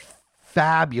their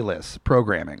fabulous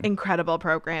programming. Incredible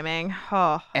programming.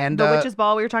 Oh. And The Witch's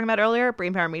Ball we were talking about earlier,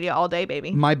 Brainpower Media all day, baby.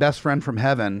 My Best Friend from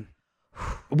Heaven.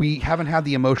 We haven't had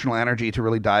the emotional energy to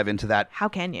really dive into that. How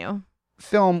can you?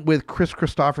 Film with Chris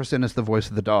Christopherson as the voice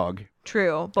of the dog.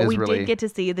 True, but we did get to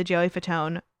see the Joey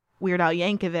Fatone, Weird Al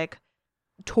Yankovic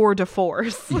tour de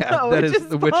force. Yeah, that is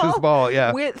The Witch's Ball,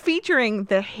 yeah. Featuring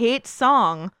the hit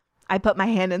song, I Put My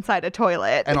Hand Inside a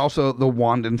Toilet. And also The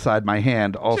Wand Inside My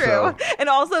Hand. Also. True. And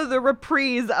also the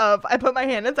reprise of I Put My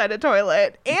Hand Inside a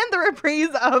Toilet and the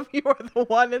reprise of You're the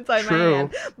One Inside My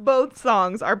Hand. Both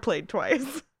songs are played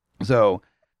twice. So,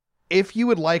 if you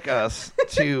would like us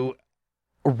to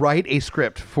write a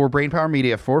script for Brainpower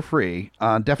Media for free,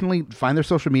 definitely find their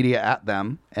social media at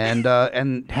them and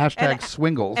hashtag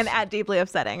Swingles. And at Deeply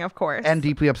Upsetting, of course. And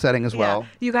Deeply Upsetting as well.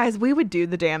 You guys, we would do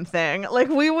the damn thing. Like,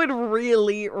 we would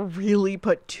really, really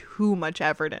put too much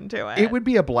effort into it. It would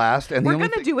be a blast. And we're going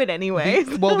to do it anyway.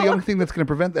 The only thing that's going to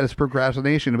prevent that is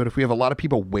procrastination. But if we have a lot of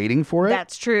people waiting for it.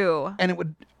 That's true. And it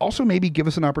would also maybe give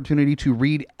us an opportunity to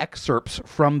read excerpts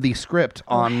from the script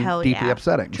on Deeply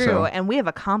Upsetting. True. So, and we have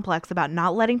a complex about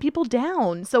not letting people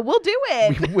down. So we'll do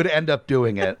it. We would end up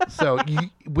doing it. So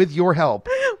with your help.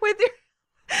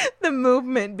 The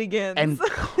movement begins. And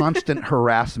constant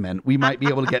harassment, we might be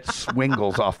able to get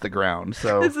Swingles off the ground.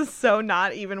 So this is so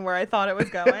not even where I thought it was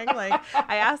going. Like,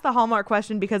 I asked the Hallmark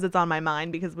question because it's on my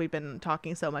mind because we've been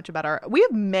talking so much about we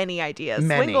have many ideas.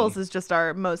 Swingles is just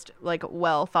our most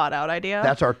well thought out idea.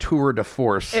 That's our tour de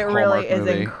force. It Hallmark really is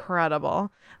movie.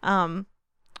 Incredible.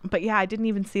 But yeah, I didn't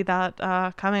even see that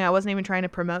coming. I wasn't even trying to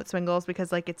promote Swingles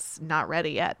because it's not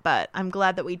ready yet. But I'm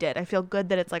glad that we did. I feel good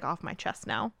that it's off my chest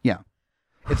now. Yeah.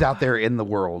 It's out there in the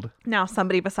world. Now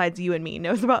somebody besides you and me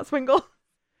knows about Swingle.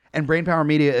 And Brainpower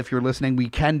Media, if you're listening, we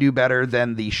can do better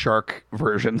than the shark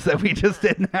versions that we just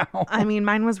did now. I mean,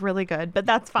 mine was really good, but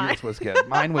that's fine. Yours was good.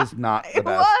 Mine was not the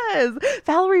best. It was.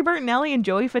 Valerie Bertinelli and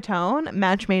Joey Fatone,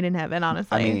 match made in heaven,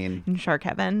 honestly. I mean. In shark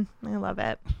heaven. I love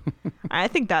it. I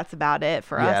think that's about it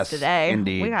for us today.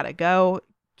 Indeed. We got to go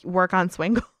work on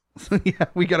Swingle. Yeah,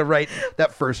 we got to write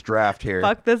that first draft here.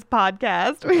 Fuck this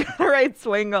podcast. We got to write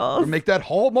Swingles. Make that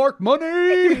Hallmark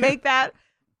money. Make that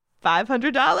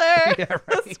 $500 yeah,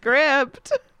 right.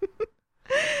 script.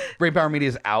 Brain Power Media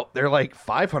is out. They're like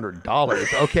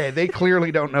 $500. Okay, they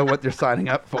clearly don't know what they're signing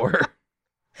up for.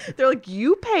 They're like,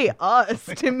 you pay us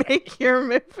to make your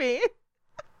movie.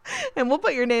 And we'll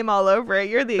put your name all over it.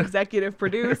 You're the executive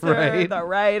producer, Right. the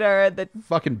writer, the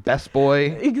Fucking best boy.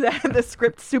 the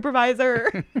script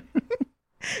supervisor.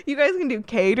 You guys can do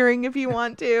catering if you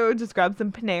want to. Just grab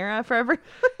some Panera for everyone.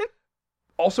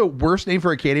 Also, worst name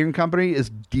for a catering company is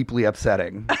Deeply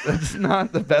Upsetting. That's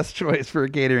not the best choice for a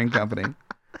catering company.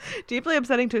 Deeply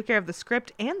Upsetting took care of the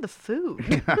script and the food.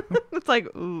 Yeah. It's like,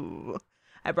 ooh,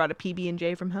 I brought a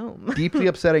PB&J from home. Deeply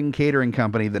Upsetting Catering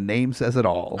Company. The name says it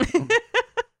all.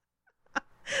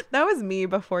 That was me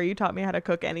before you taught me how to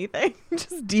cook anything.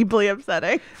 Just deeply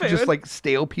upsetting food. Just like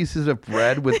stale pieces of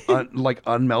bread with like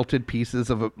unmelted pieces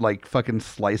of like fucking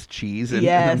sliced cheese in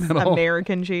the middle.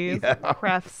 American cheese. Yeah.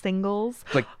 Kraft singles.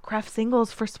 Like Kraft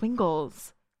singles for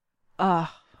swingles.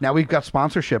 now we've got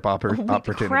sponsorship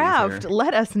opportunities Kraft, here.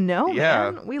 let us know,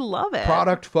 Yeah. man. We love it.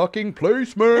 Product fucking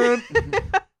placement.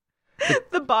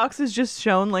 The box is just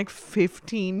shown like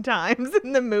 15 times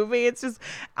in the movie. It's just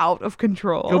out of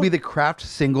control. It'll be the Kraft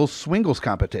Singles Swingles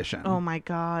competition. Oh my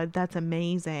God. That's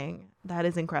amazing. That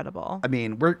is incredible. I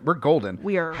mean, we're golden.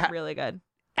 We are really good.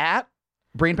 At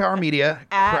Brainpower Media,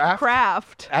 At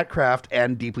Kraft. at Kraft,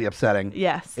 and Deeply Upsetting.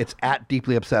 Yes. It's at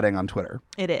Deeply Upsetting on Twitter.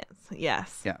 It is.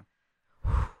 Yes. Yeah.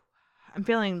 I'm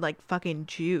feeling like fucking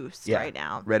juiced right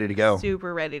now. Ready to go.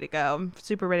 Super ready to go. I'm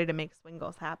super ready to make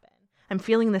Swingles happen. I'm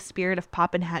feeling the spirit of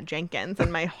Poppin' Hat Jenkins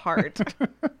in my heart.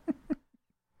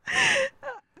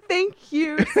 Thank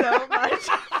you so much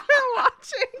for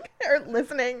watching or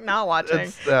listening, not watching.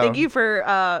 Thank you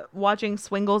for watching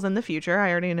Swingles in the future.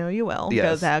 I already know you will. Yes.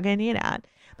 Because how can you not?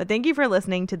 But thank you for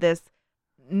listening to this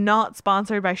not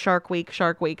sponsored by Shark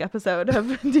Week episode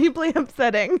of Deeply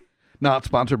Upsetting. Not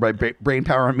sponsored by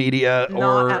Brainpower Media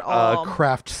Not at all. or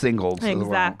Kraft Singles. as well.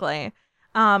 Exactly.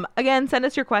 Again, send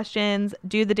us your questions,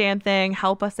 do the damn thing,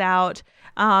 help us out.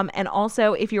 And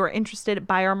also, if you are interested,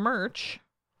 buy our merch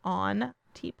on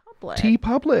TeePublic.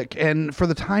 TeePublic. And for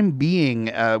the time being,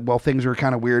 while things are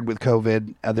kind of weird with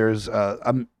COVID, there's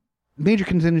a major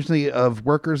contingency of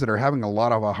workers that are having a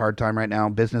lot of a hard time right now,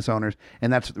 business owners,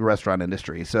 and that's the restaurant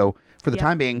industry. So for the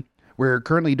time being, we're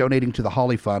currently donating to the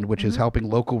Holly Fund, which is helping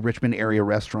local Richmond area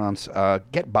restaurants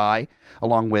get by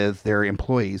along with their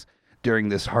employees during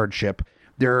this hardship.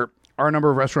 There are a number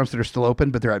of restaurants that are still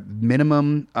open, but they're at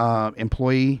minimum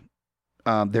employee.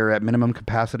 They're at minimum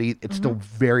capacity. It's still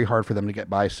very hard for them to get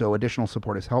by, so additional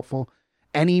support is helpful.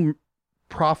 Any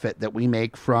profit that we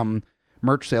make from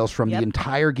merch sales from the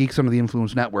entire Geeks Under the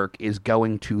Influence network is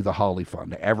going to the Holly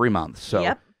Fund every month.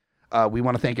 So we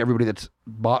want to thank everybody that's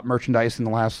bought merchandise in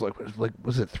the last, like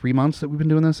was it 3 months that we've been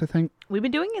doing this, I think? We've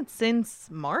been doing it since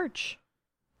March.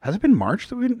 Has it been March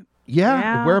that we've been?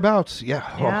 Yeah. Whereabouts?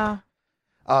 Yeah.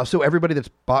 Yeah. So everybody that's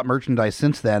bought merchandise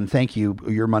since then, thank you.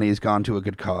 Your money has gone to a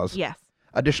good cause. Yes.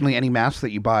 Additionally, any masks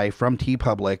that you buy from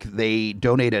TeePublic, they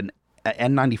donate an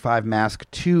N95 mask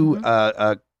to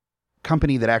a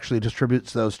company that actually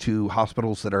distributes those to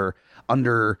hospitals that are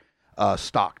under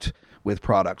stocked with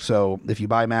products. So if you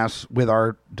buy masks with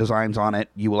our designs on it,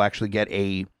 you will actually get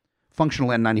a functional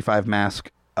N95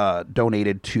 mask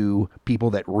donated to people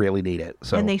that really need it.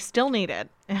 So, and they still need it.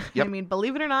 I mean,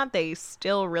 believe it or not, they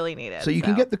still really need it. So you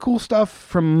can get the cool stuff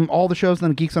from all the shows on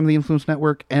the Geeks Under the Influence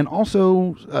Network, and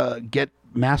also get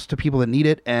masks to people that need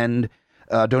it, and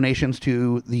donations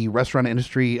to the restaurant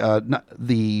industry,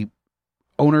 the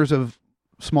owners of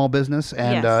small business,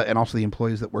 and also the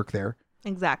employees that work there.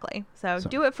 Exactly. So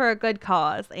do it for a good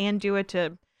cause, and do it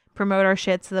to promote our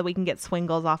shit so that we can get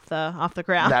Swingles off the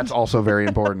ground. That's also very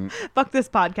important. Fuck this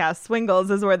podcast.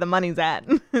 Swingles is where the money's at,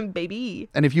 baby.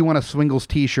 And if you want a Swingles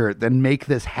t-shirt, then make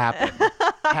this happen.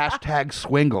 Hashtag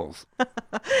Swingles.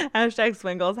 Hashtag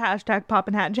Swingles. Hashtag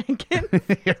Poppin' Hat Jenkins.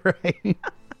 Right.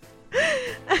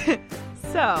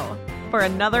 So, for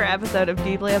another episode of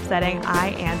Deeply Upsetting, I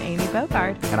am Amy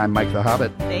Bogard. And I'm Mike the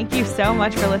Hobbit. Thank you so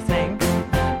much for listening.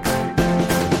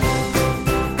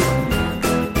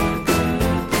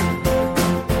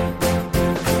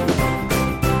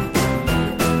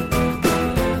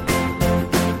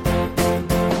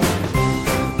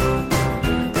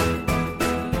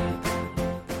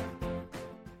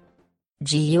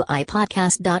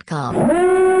 GUIPodcast.com.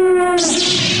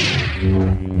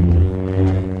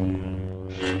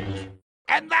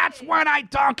 And that's when I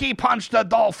donkey punched a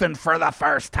dolphin for the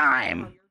first time.